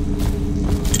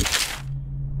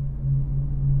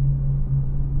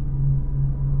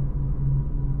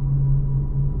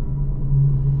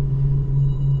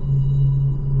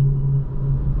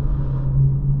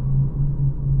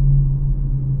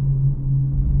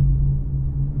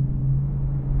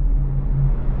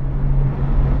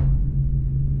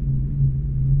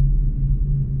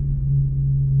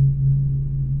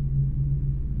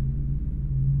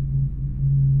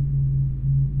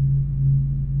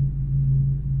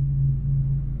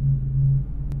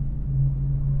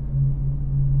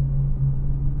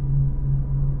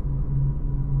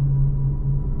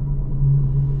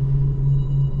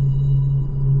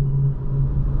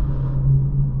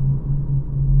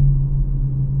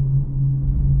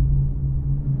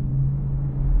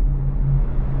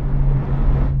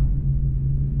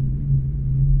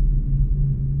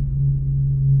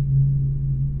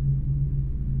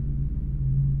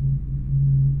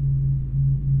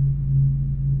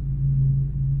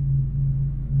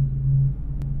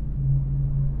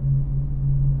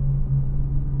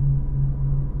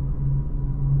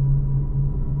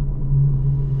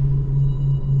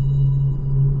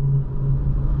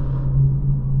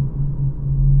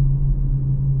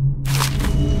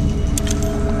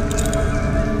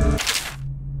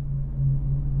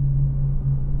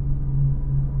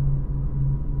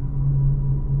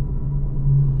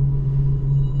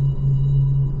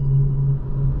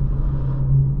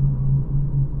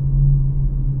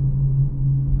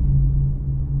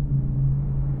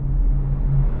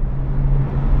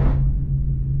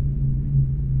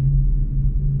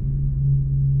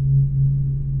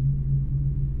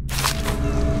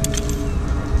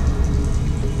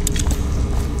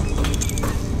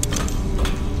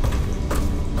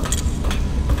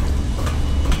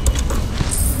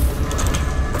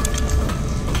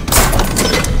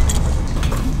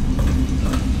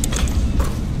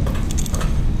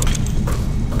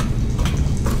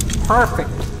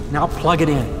 Perfect. Now plug it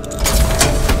in.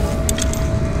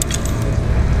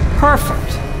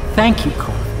 Perfect. Thank you,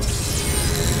 Cole.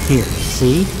 Here,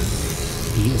 see?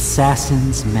 The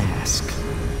assassin's mask.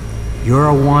 You're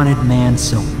a wanted man,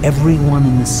 so everyone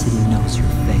in the city knows your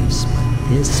face, but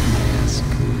this mask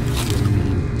will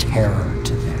mean terror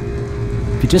to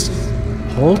them. If you just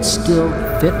hold still,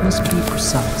 the fit must be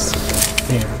precise.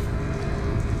 There.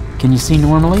 Can you see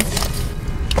normally?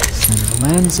 Center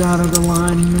lens out of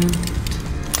alignment.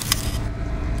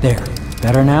 There.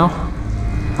 Better now?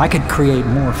 I could create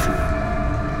more for you.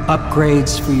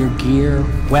 Upgrades for your gear,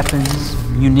 weapons,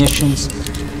 munitions.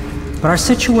 But our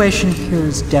situation here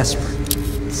is desperate.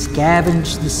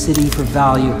 Scavenge the city for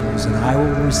valuables, and I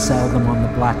will resell them on the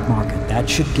black market. That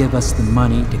should give us the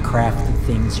money to craft the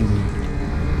things you need.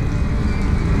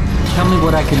 Tell me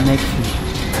what I can make for you.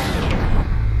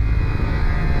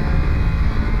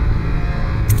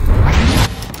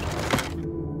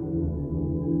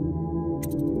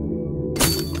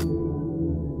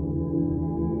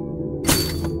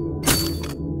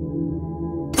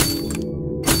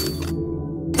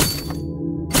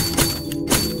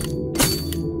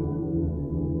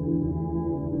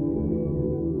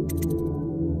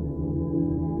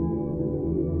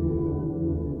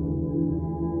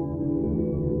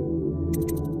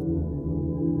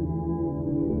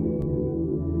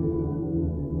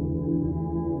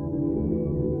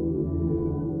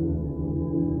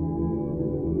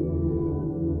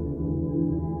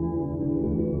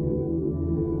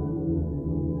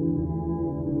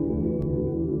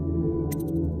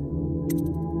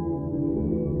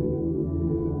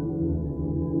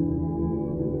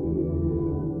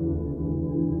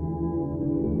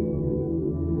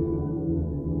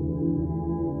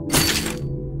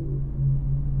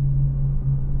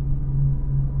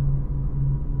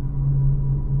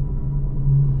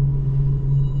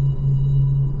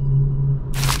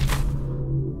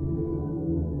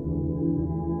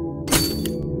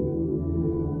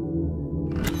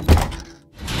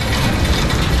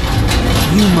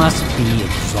 be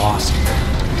exhausted.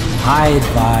 I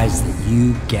advise that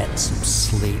you get some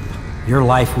sleep. Your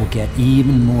life will get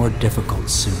even more difficult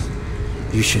soon.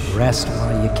 You should rest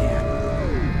while you can.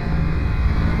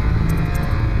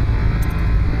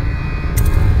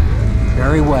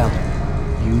 Very well.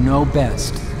 You know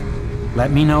best.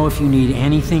 Let me know if you need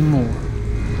anything more.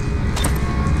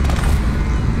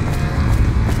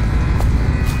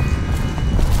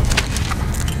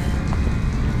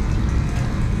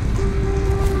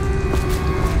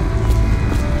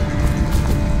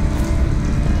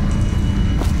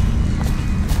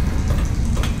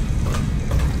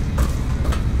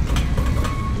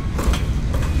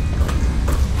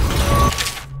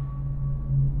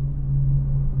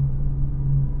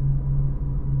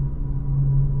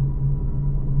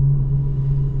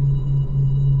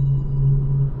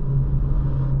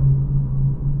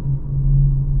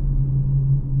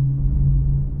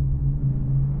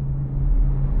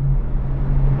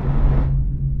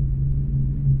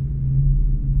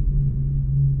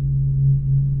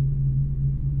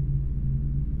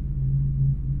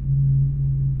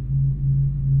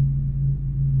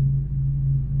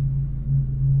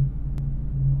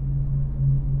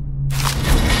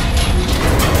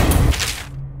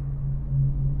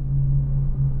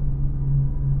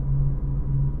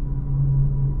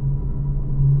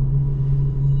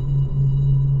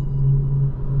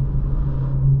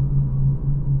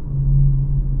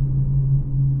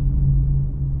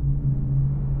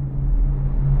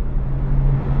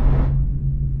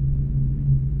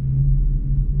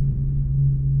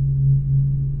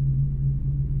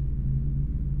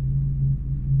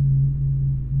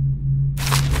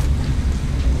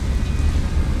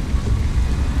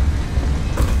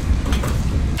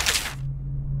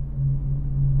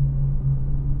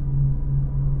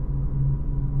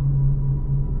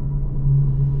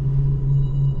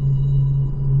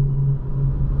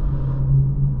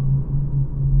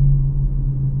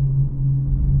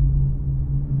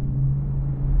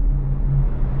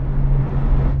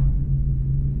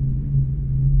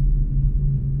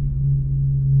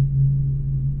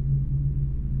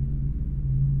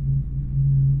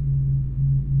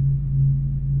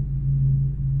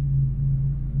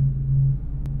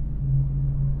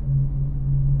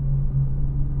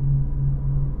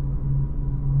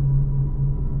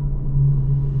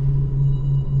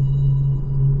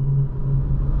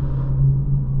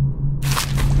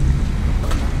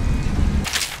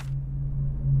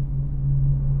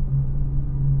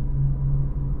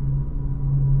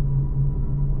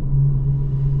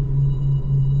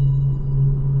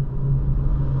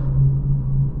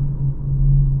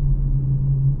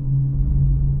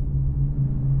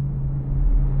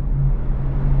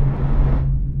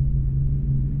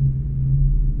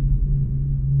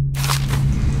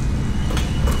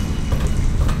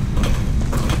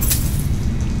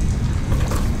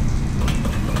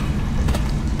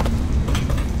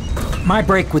 My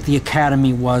break with the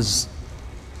Academy was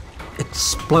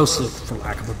explosive, for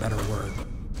lack of a better word.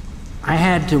 I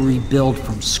had to rebuild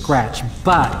from scratch,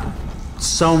 but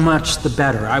so much the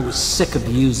better. I was sick of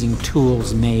using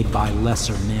tools made by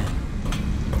lesser men.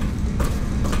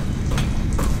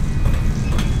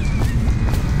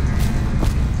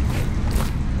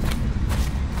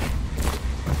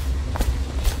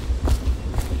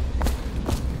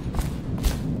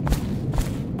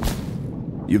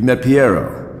 You've met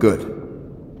Piero. Good.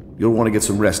 You'll want to get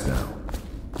some rest now.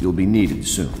 You'll be needed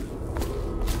soon.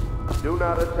 Do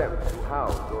not attempt to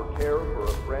house or care for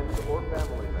a friend or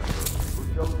family member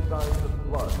who shows signs of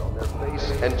blood on their face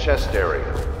and chest area.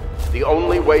 The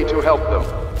only way to help them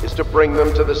is to bring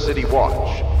them to the City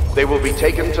Watch. They will be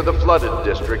taken to the flooded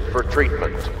district for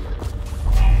treatment.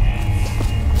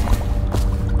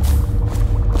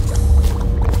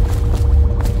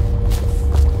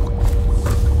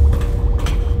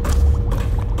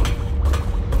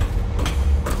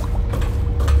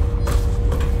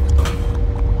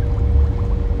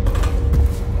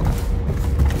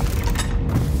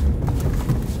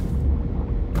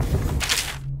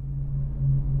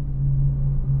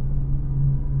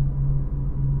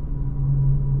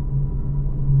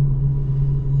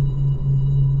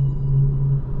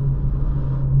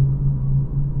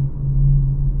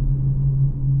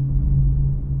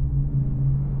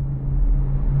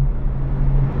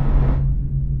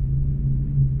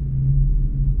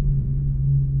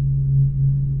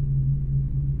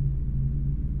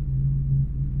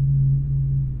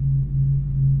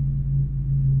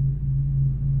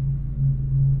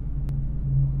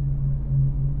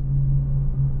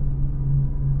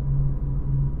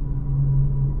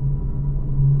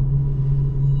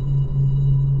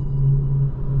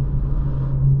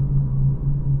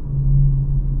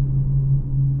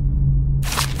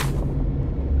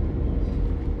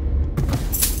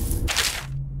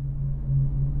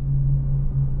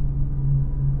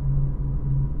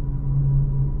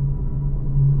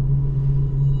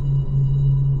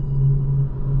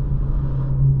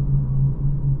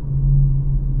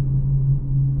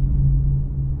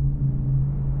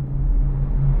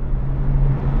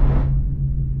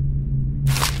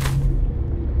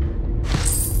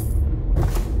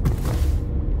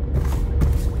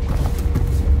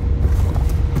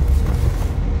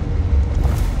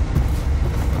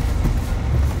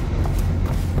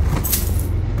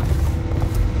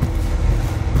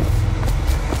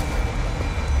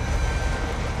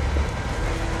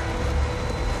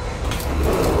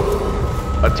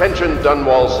 Attention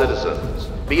Dunwall citizens.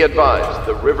 Be advised,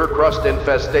 the river crust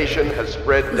infestation has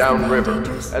spread downriver,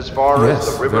 as far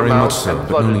as the river mouth and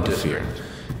flooded district.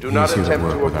 Do not attempt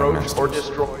to approach or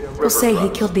destroy a river We'll say he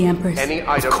crust. killed the Empress. Any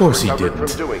items Of course he recovered didn't.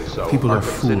 from doing so People are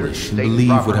considered foolish and state believe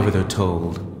property. whatever they're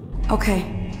told.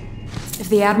 Okay. If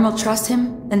the Admiral trusts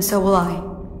him, then so will I.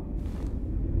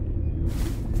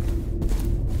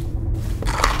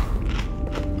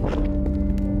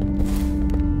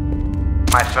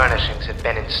 My furnishings had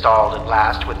been installed at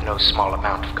last with no small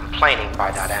amount of complaining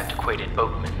by that antiquated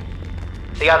boatman.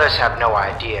 The others have no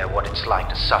idea what it's like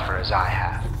to suffer as I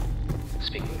have.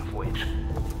 Speaking of which...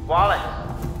 Wallace,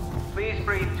 please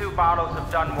breathe 2 bottles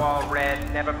of Dunwall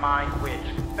Red, never mind which.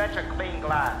 Fetch a clean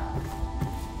glass.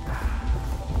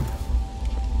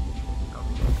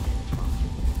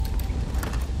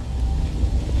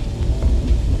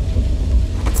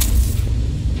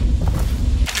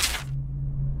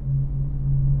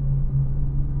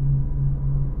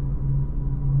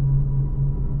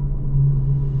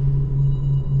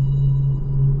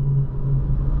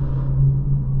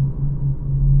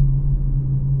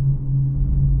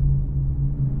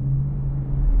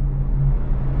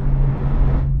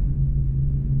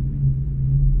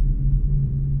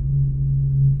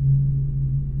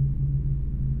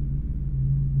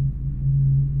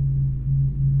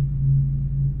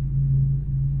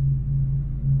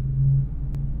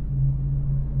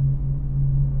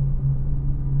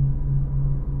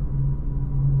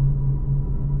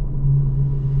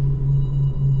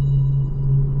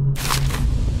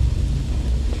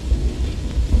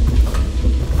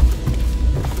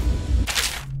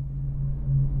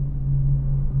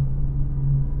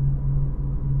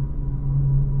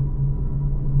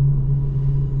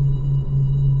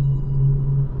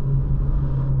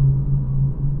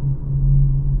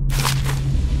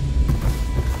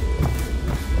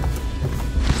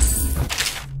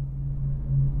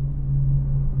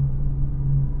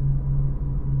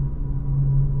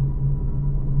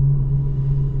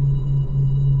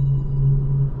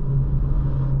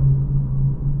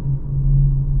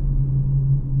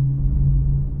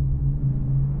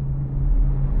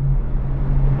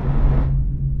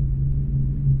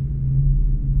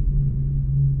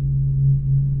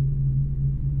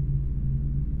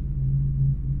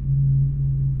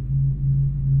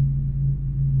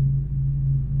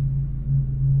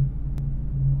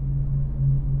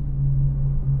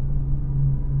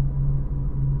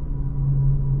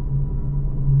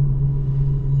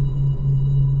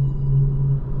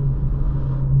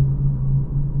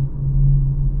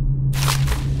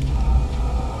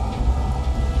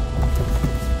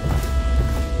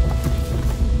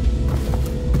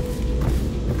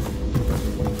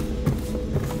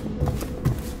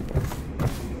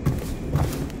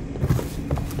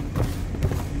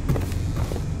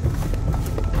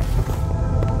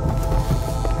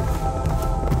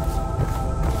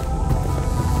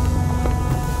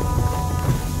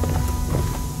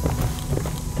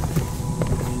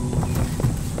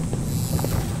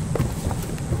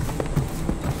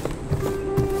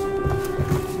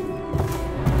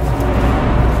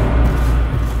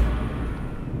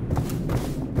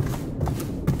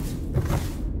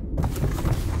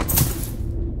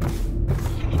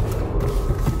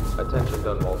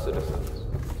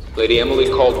 Lady Emily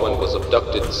Caldwell was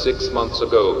abducted 6 months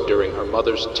ago during her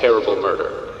mother's terrible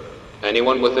murder.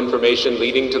 Anyone with information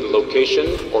leading to the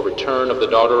location or return of the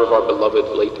daughter of our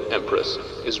beloved late Empress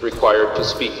is required to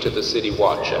speak to the City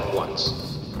Watch at once.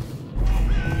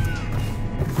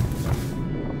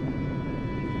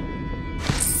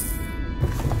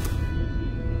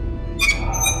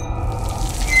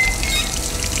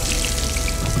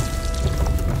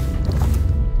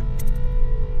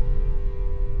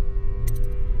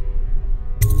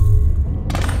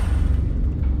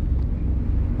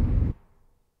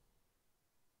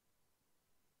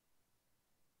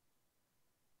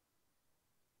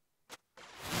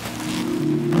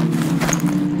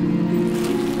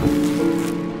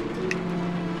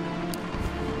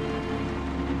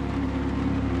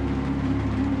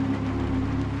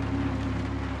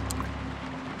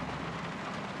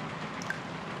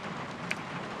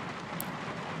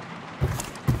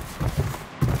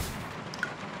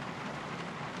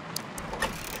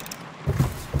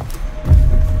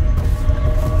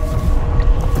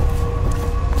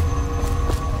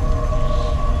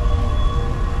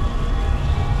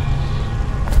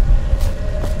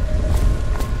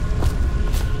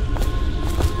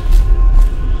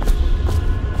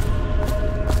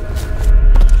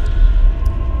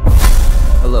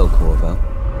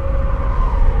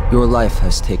 Your life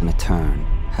has taken a turn,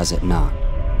 has it not?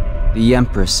 The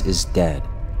Empress is dead,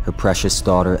 Her precious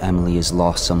daughter Emily is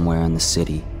lost somewhere in the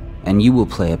city, and you will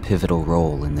play a pivotal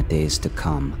role in the days to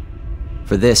come.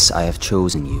 For this I have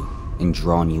chosen you and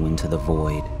drawn you into the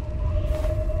void.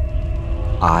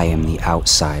 I am the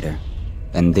outsider,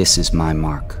 and this is my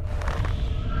mark.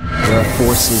 There are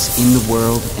forces in the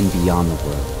world and beyond the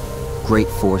world, great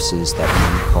forces that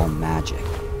men call magic,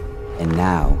 and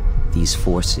now these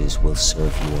forces will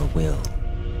serve your will.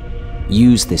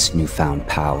 Use this newfound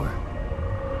power,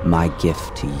 my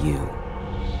gift to you.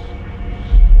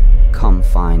 Come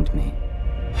find me.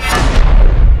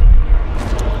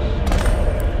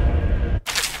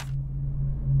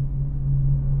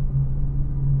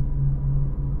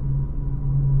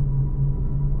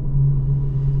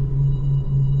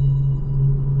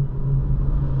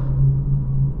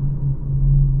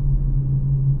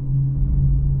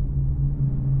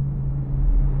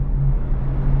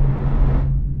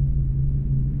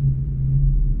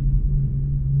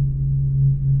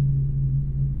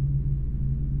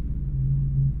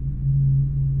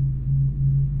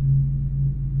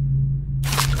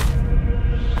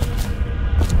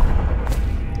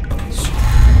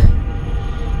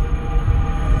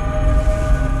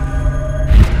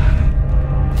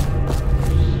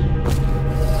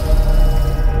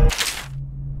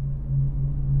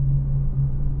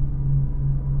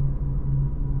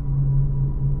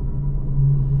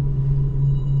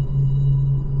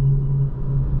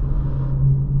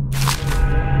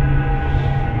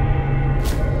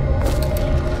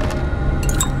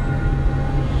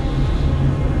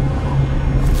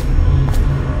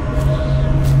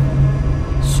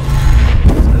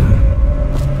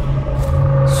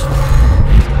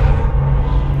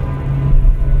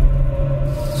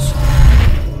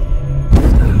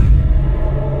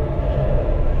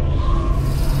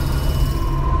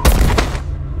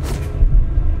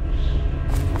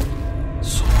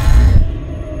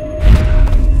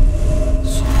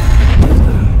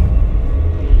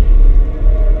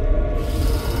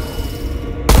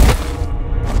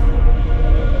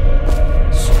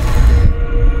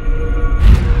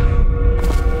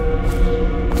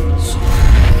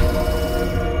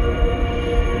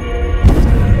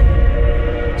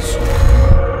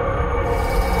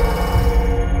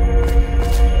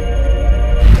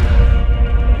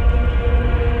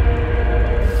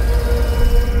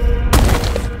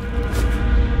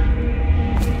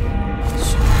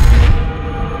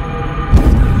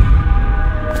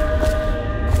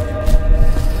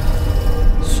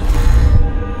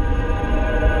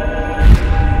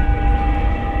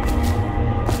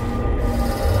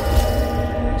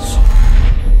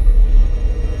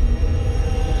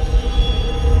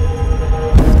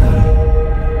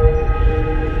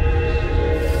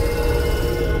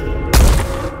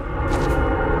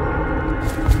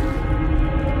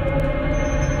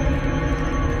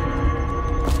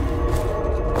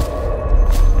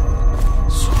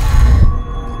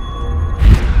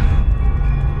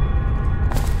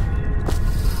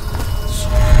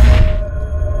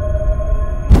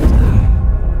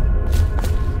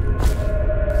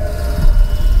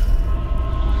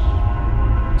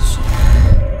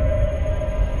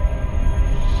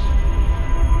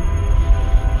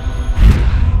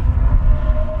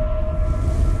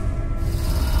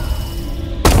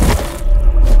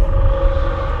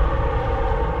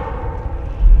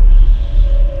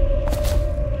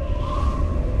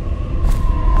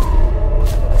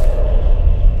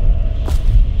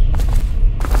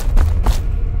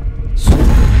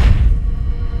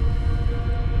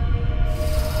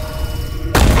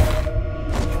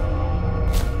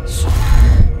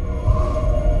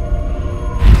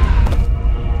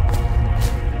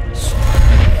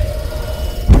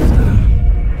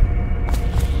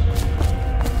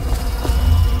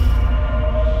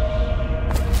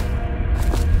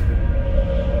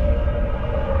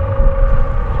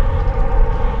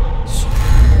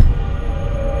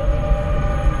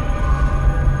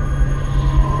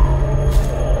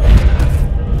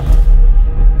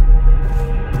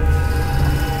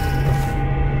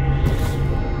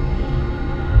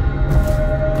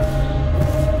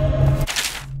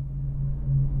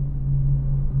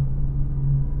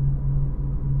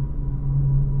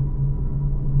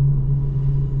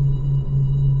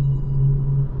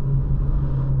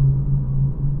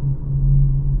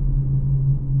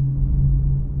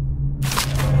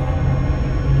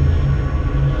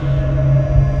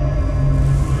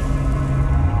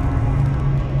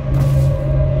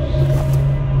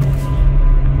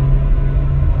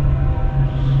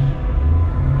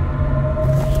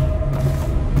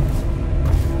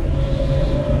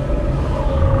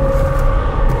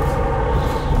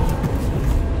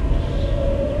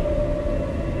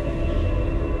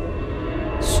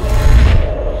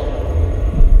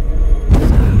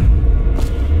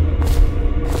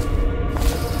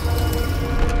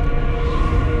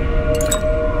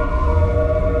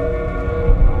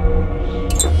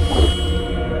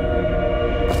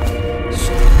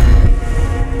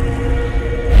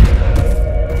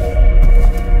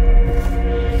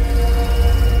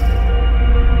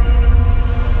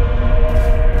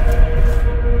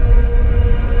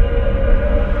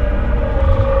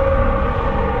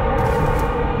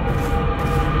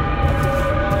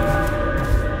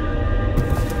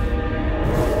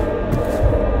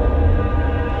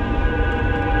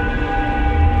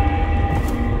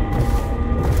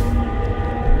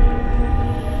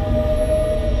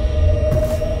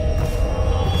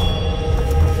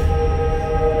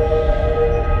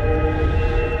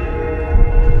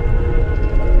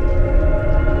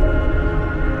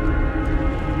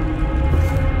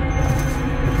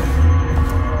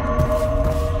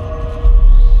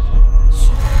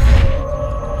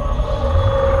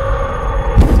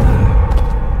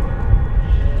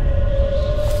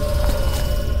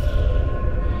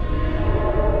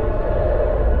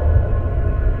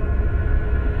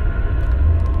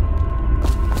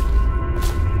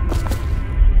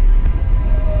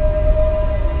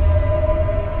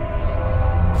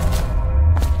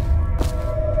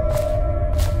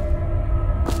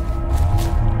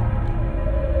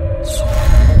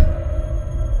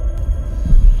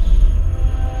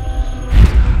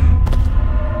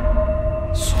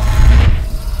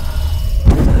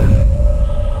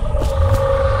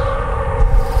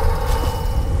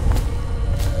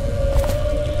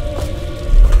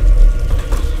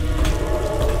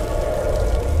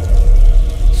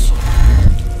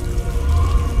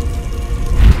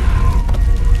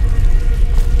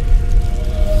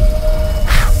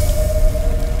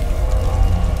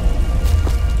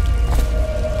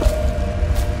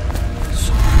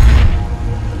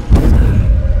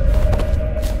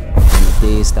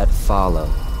 days that follow,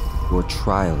 your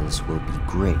trials will be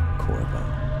great, Corvo.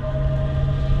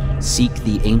 Seek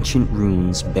the ancient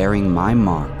runes bearing my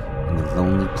mark in the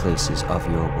lonely places of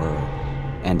your world,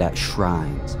 and at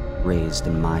shrines raised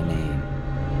in my name.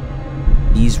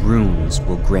 These runes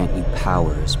will grant you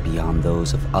powers beyond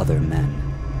those of other men.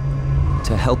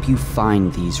 To help you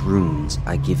find these runes,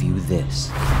 I give you this,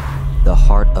 the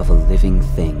heart of a living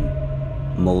thing,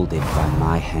 molded by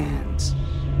my hands.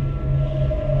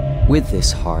 With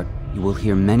this heart, you will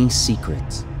hear many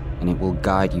secrets, and it will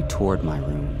guide you toward my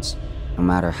runes, no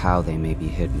matter how they may be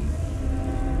hidden.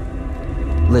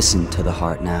 Listen to the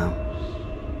heart now,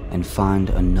 and find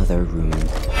another rune.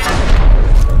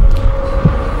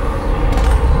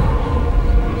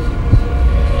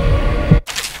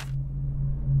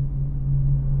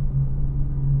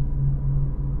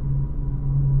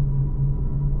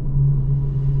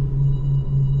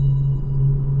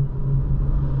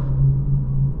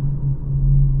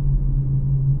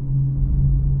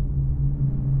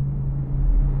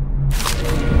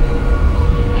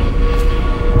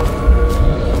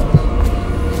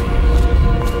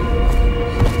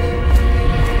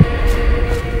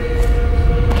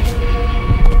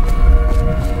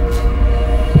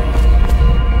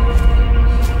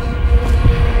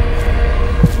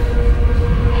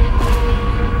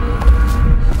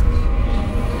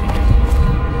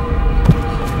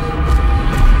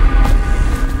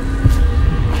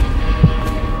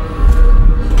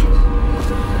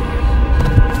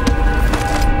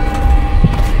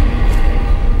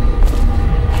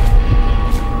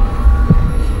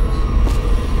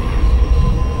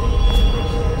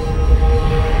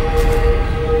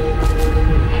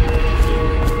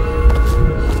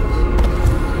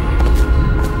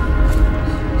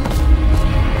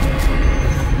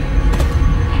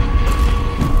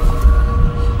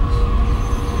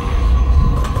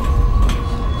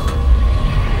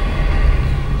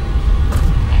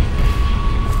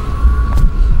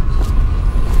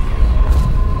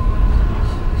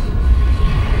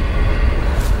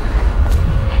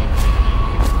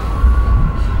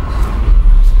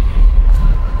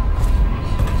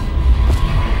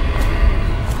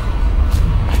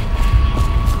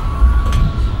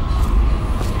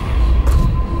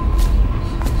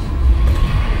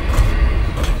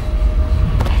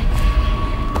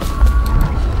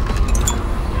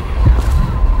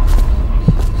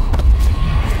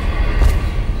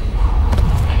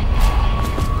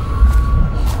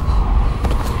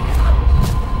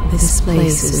 This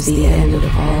place is the end of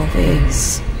all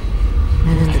things,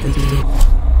 and the beginning.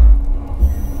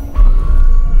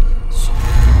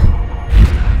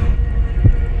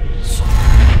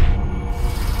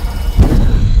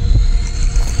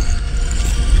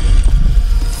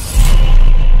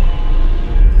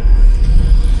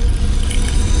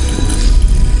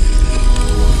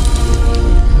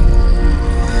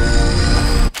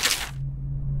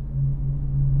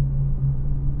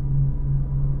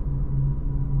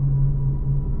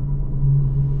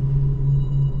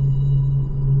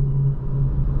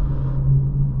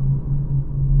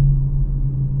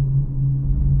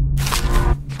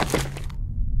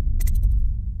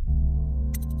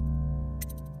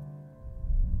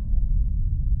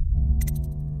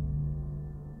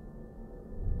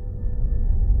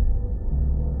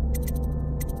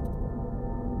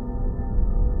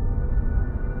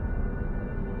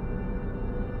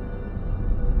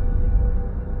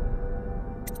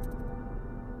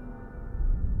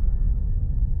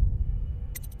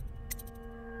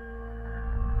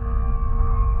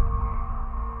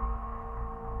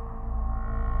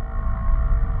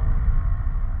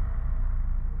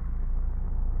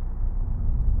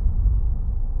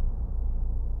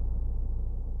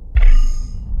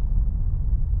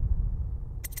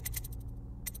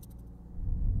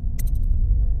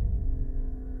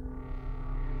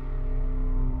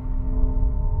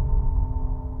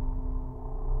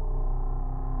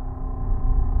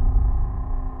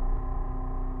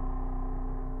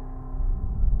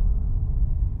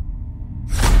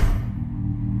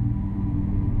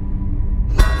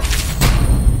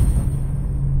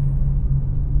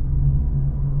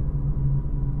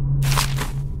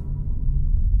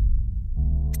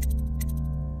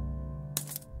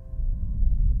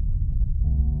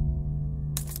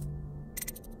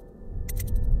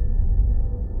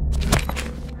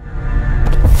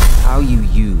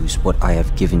 What I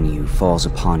have given you falls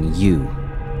upon you,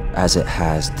 as it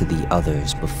has to the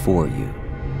others before you.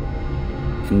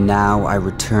 And now I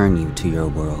return you to your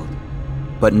world,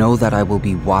 but know that I will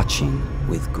be watching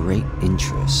with great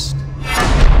interest.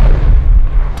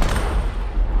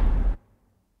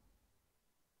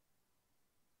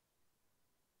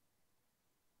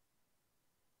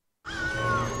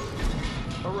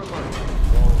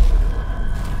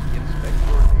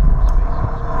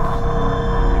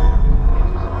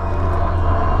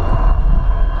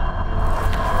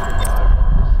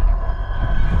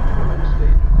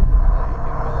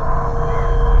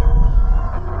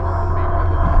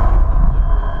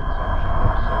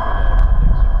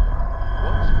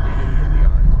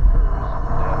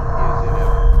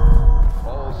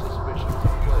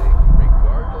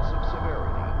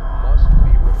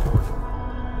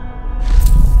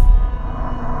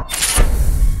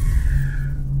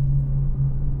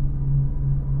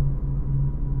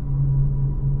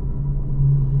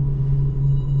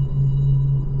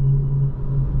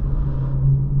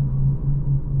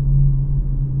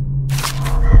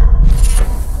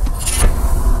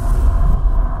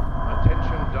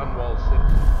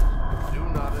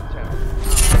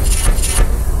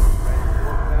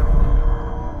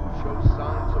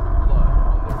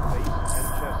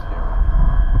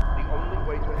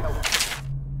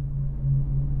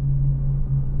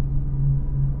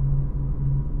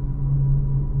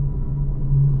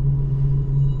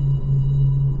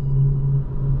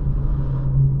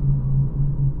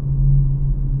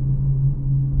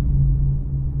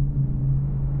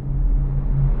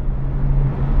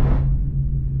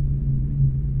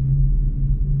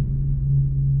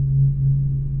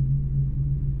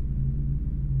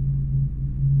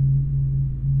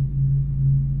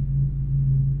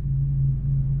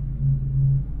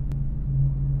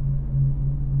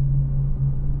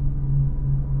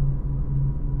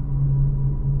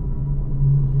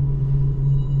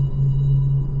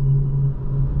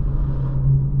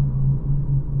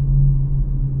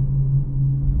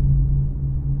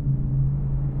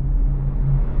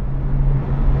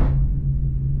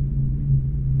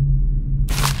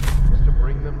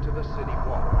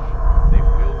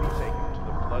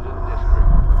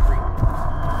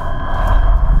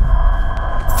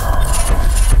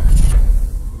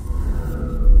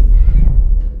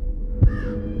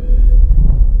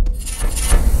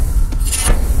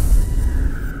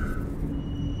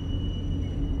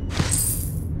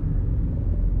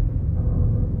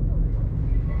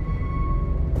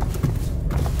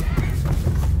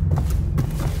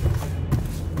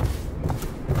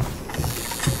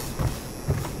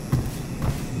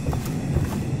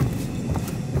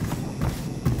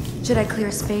 Should I clear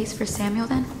a space for Samuel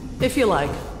then? If you like,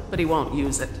 but he won't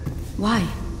use it. Why?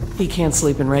 He can't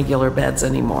sleep in regular beds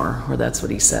anymore, or that's what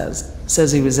he says.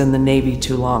 Says he was in the Navy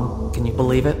too long. Can you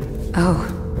believe it? Oh.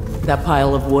 That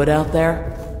pile of wood out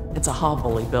there? It's a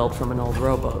hovel he built from an old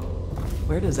rowboat.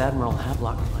 Where does Admiral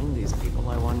Havelock find these people,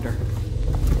 I wonder?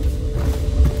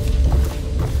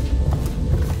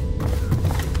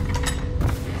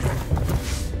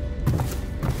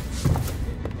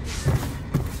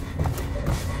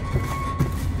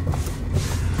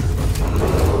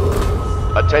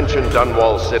 Attention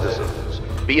Dunwall citizens.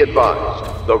 Be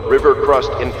advised, the river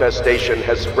crust infestation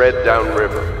has spread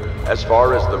downriver, as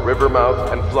far as the river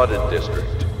mouth and flooded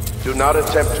district. Do not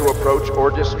attempt to approach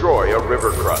or destroy a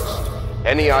river crust.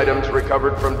 Any items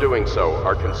recovered from doing so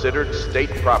are considered state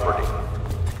property.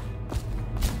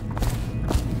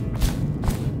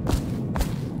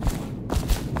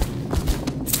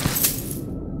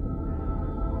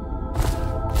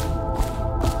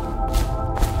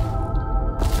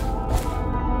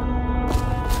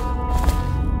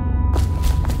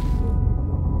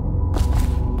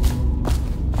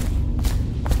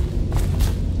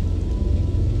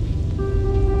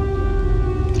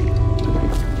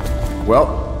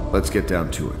 Well, let's get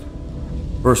down to it.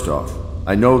 First off,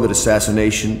 I know that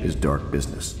assassination is dark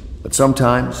business, but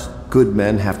sometimes good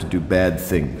men have to do bad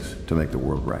things to make the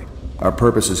world right. Our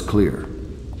purpose is clear.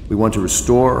 We want to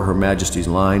restore Her Majesty's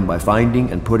line by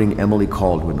finding and putting Emily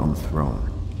Kaldwin on the throne.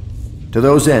 To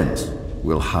those ends,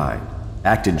 we'll hide,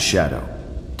 act in shadow,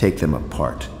 take them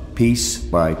apart, piece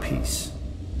by piece.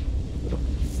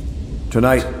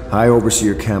 Tonight, High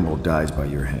Overseer Campbell dies by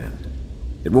your hand.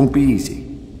 It won't be easy.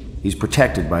 He's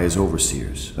protected by his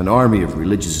overseers, an army of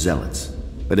religious zealots.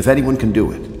 But if anyone can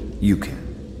do it, you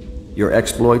can. Your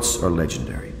exploits are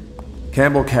legendary.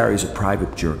 Campbell carries a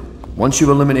private journal. Once you've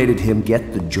eliminated him,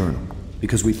 get the journal,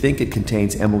 because we think it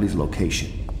contains Emily's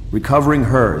location. Recovering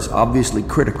her is obviously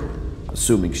critical,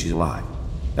 assuming she's alive.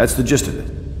 That's the gist of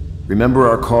it. Remember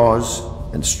our cause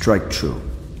and strike true.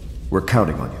 We're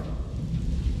counting on you.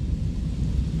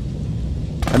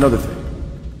 Another thing.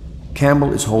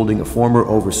 Campbell is holding a former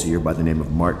overseer by the name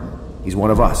of Martin. He's one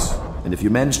of us, and if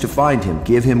you manage to find him,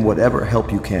 give him whatever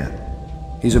help you can.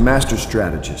 He's a master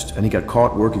strategist, and he got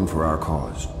caught working for our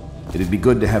cause. It'd be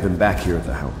good to have him back here at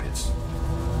the How Pits.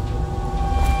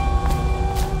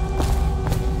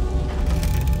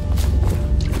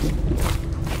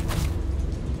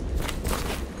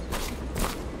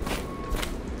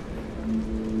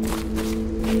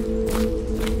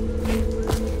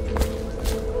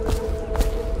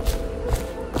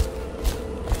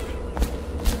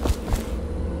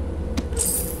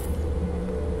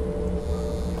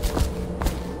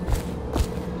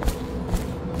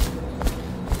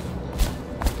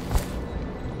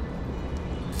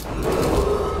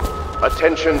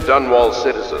 Attention Dunwall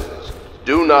citizens.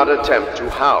 Do not attempt to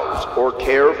house or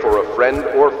care for a friend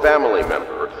or family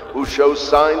member who shows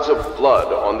signs of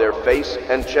blood on their face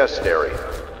and chest area.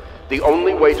 The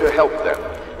only way to help them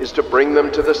is to bring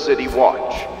them to the City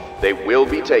Watch. They will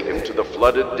be taken to the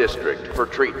flooded district for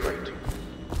treatment.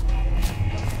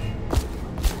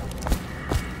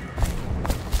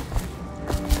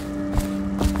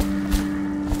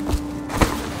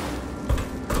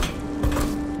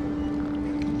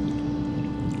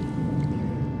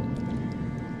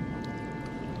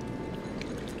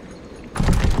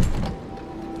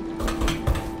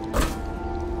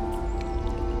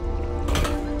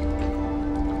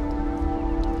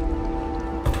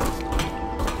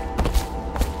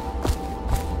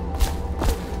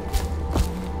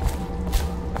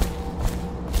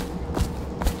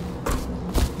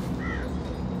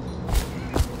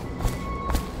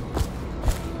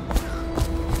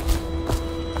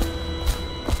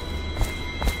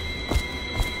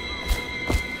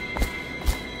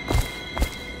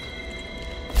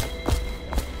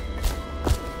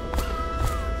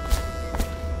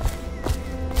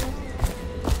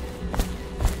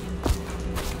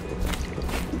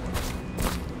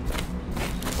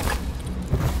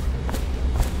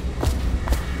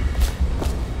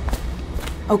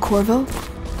 Oh, Corvo?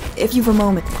 If you've a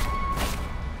moment.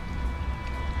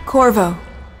 Corvo.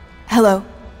 Hello.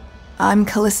 I'm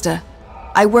Callista.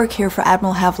 I work here for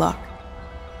Admiral Havelock.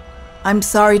 I'm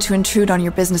sorry to intrude on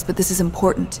your business, but this is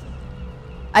important.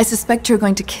 I suspect you're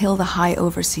going to kill the High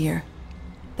Overseer.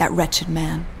 That wretched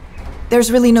man.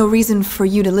 There's really no reason for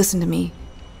you to listen to me.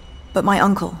 But my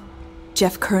uncle,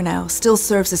 Jeff Kernow, still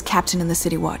serves as captain in the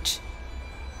City Watch.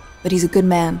 But he's a good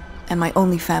man, and my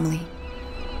only family.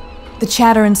 The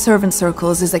chatter in servant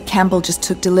circles is that Campbell just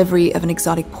took delivery of an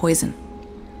exotic poison.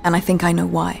 And I think I know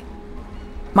why.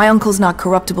 My uncle's not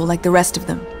corruptible like the rest of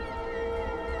them.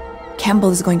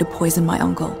 Campbell is going to poison my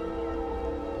uncle.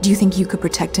 Do you think you could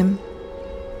protect him?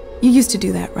 You used to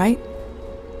do that, right?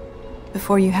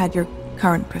 Before you had your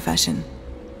current profession.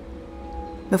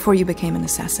 Before you became an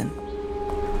assassin.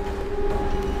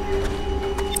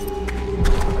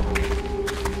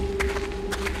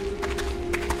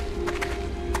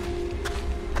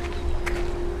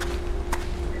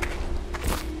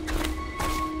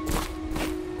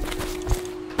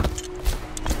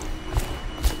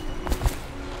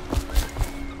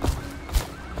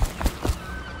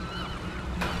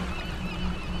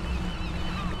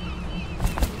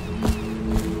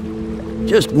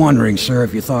 Just wondering, sir,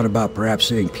 if you thought about perhaps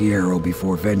seeing Piero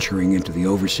before venturing into the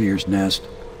Overseer's nest.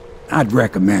 I'd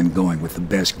recommend going with the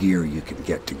best gear you can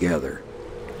get together.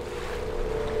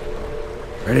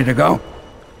 Ready to go?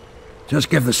 Just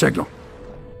give the signal.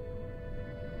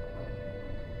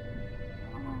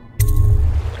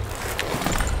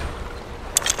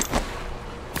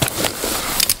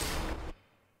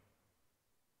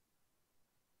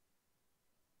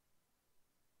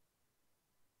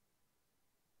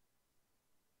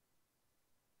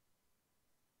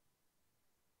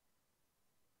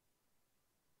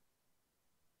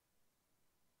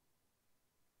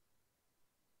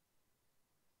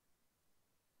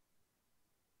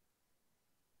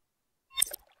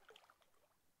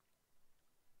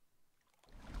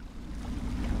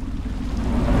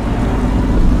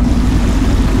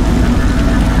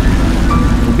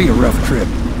 Be a rough trip.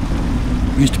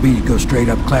 Used to be to go straight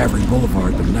up Clavering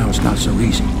Boulevard, but now it's not so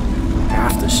easy.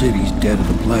 Half the city's dead of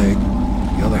the plague.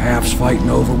 The other half's fighting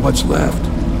over what's left.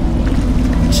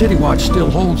 City Watch still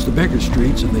holds the bigger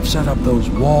streets, and they've set up those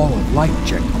wall of light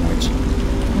checkpoints.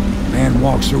 A man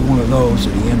walks through one of those,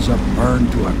 and he ends up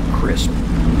burned to a crisp.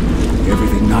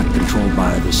 Everything not controlled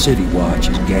by the City Watch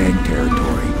is gang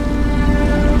territory.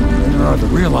 Then there are the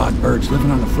real odd birds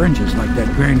living on the fringes like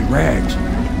that Granny Rags.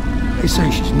 They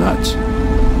say she's nuts. I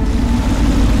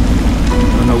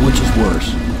don't know which is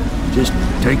worse. Just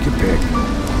take your pick.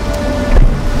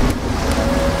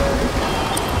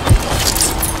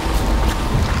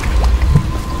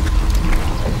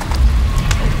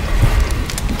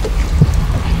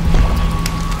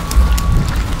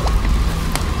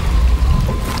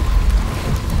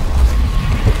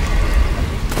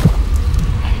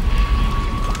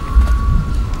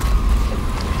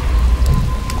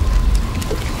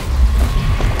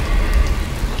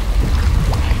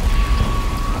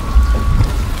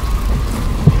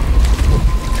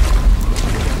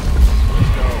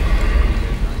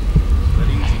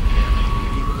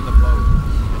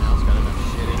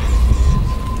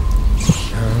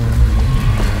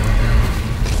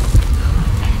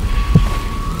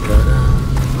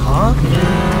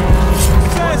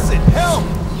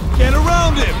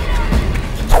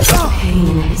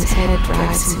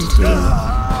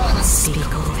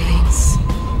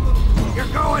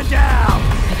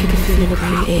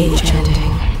 infinitely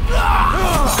age-ending.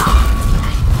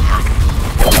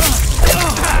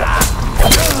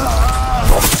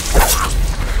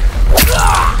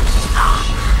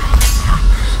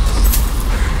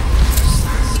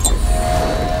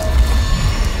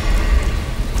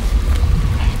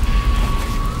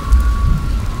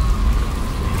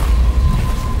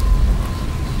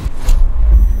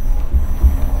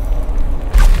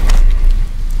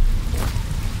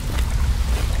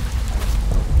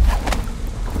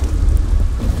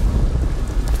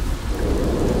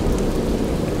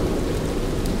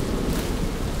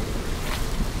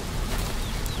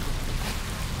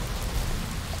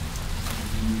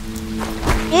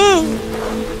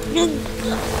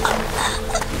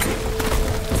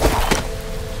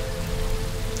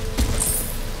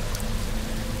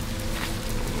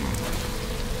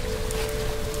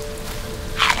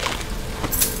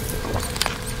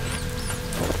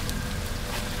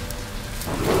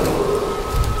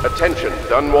 Attention,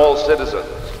 Dunwall citizens.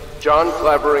 John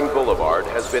Clavering Boulevard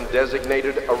has been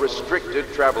designated a restricted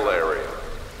travel area.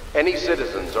 Any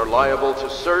citizens are liable to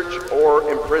search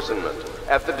or imprisonment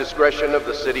at the discretion of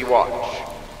the City Watch.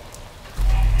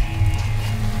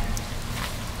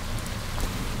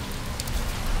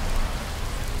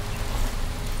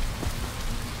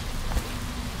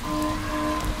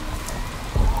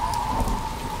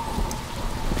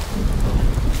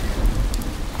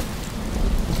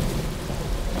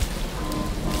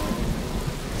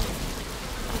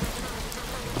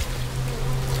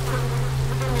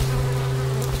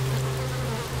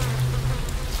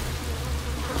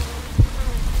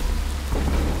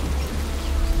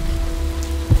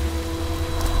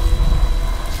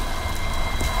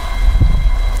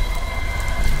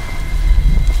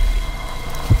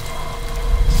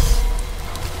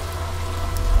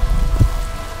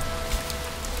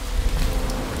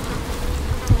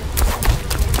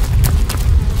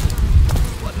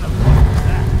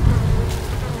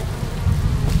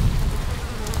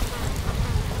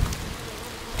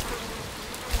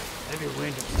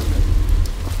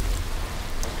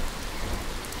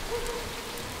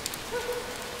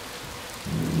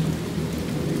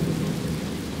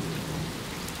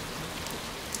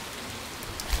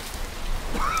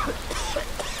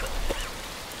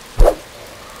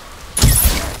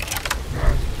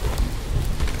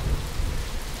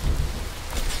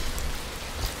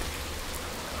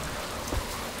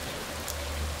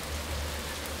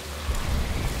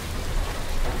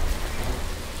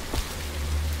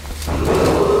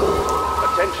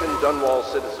 Dunwall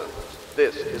citizens,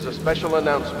 this is a special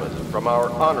announcement from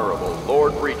our Honorable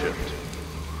Lord Regent.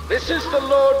 This is the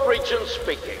Lord Regent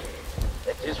speaking.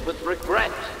 It is with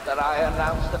regret that I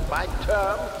announce that my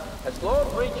term as Lord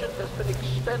Regent has been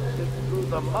extended through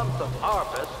the month of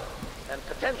harvest and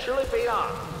potentially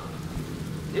beyond.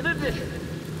 In addition,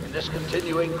 in this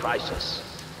continuing crisis,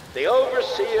 the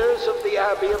overseers of the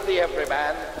Abbey of the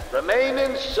Everyman remain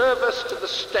in service to the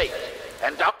state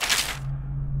and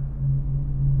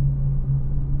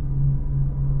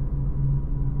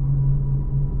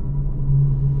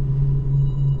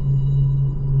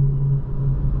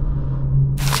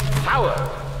power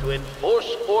to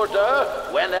enforce order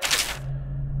when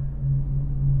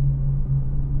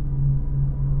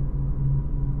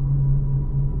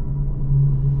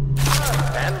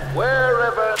and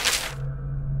wherever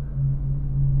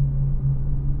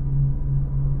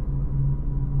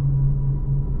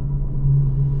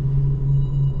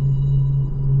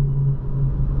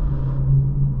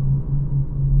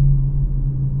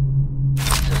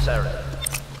necessary.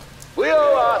 We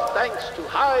owe our thanks to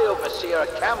High Overseer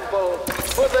Campbell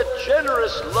for the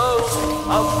generous loan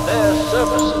of their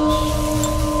services.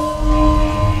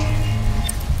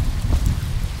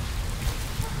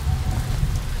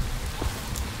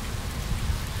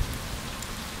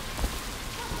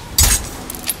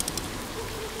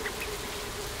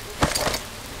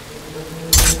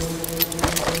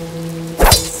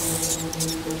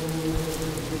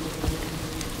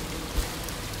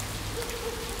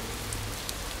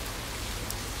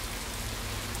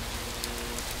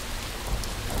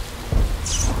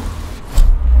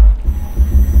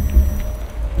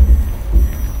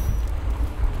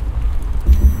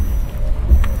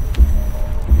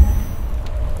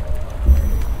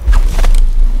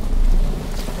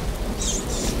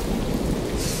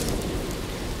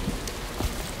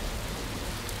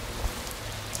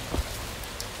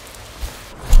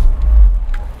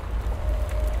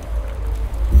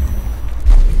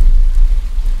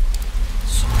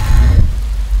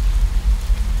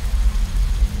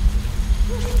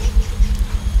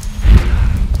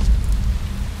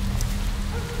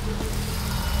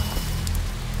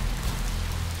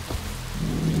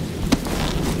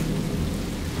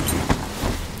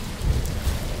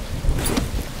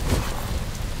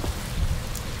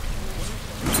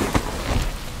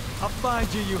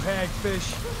 find you, you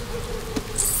hagfish.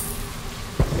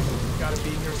 Gotta be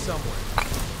here somewhere.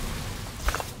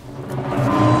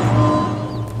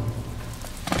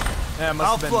 Yeah,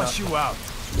 I'll flush you out.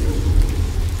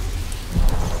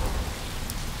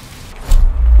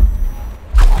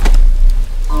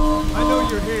 I know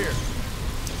you're here.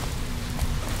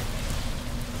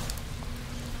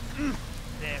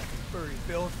 Damn, furry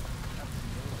filth.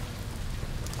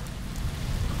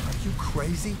 Are you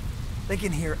crazy? They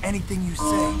can hear anything you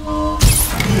say.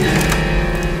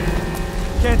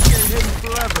 Can't stay hidden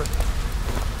forever.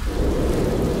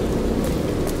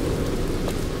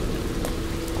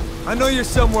 I know you're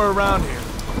somewhere around here.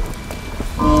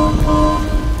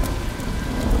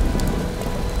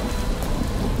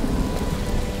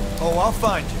 Oh, I'll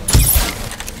find you.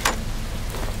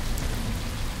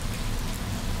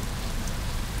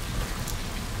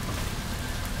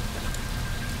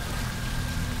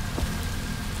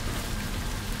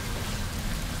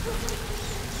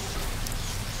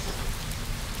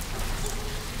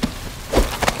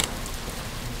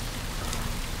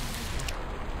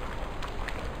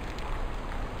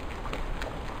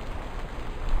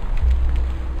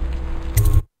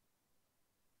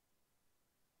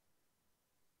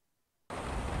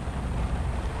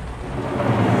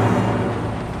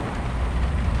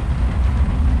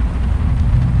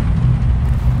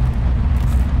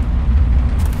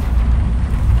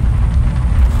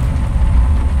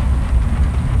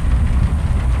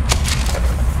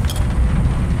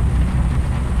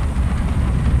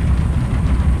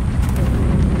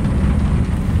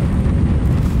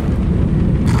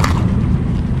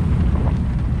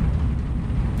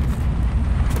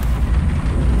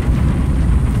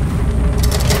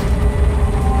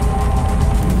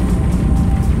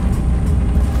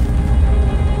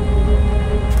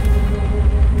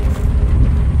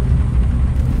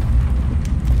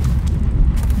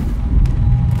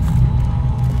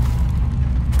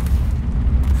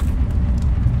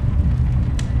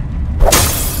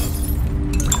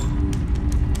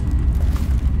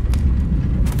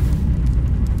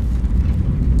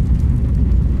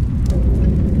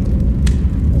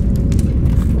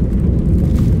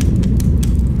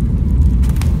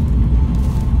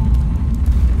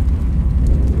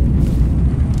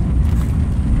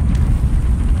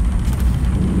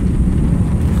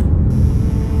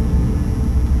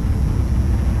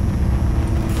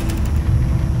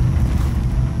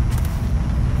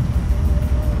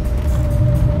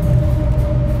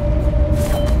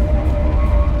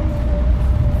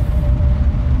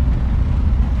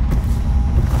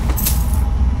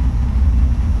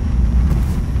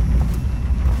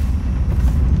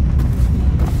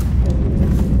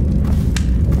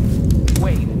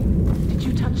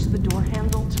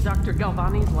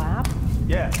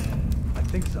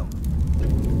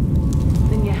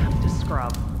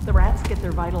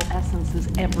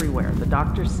 Everywhere, the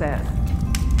doctor said.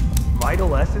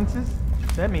 Vital essences?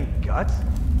 Does that mean guts?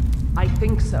 I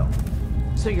think so.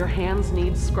 So your hands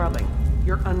need scrubbing.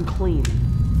 You're unclean.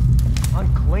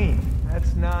 Unclean?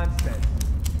 That's nonsense.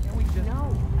 Can we just...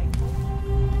 No,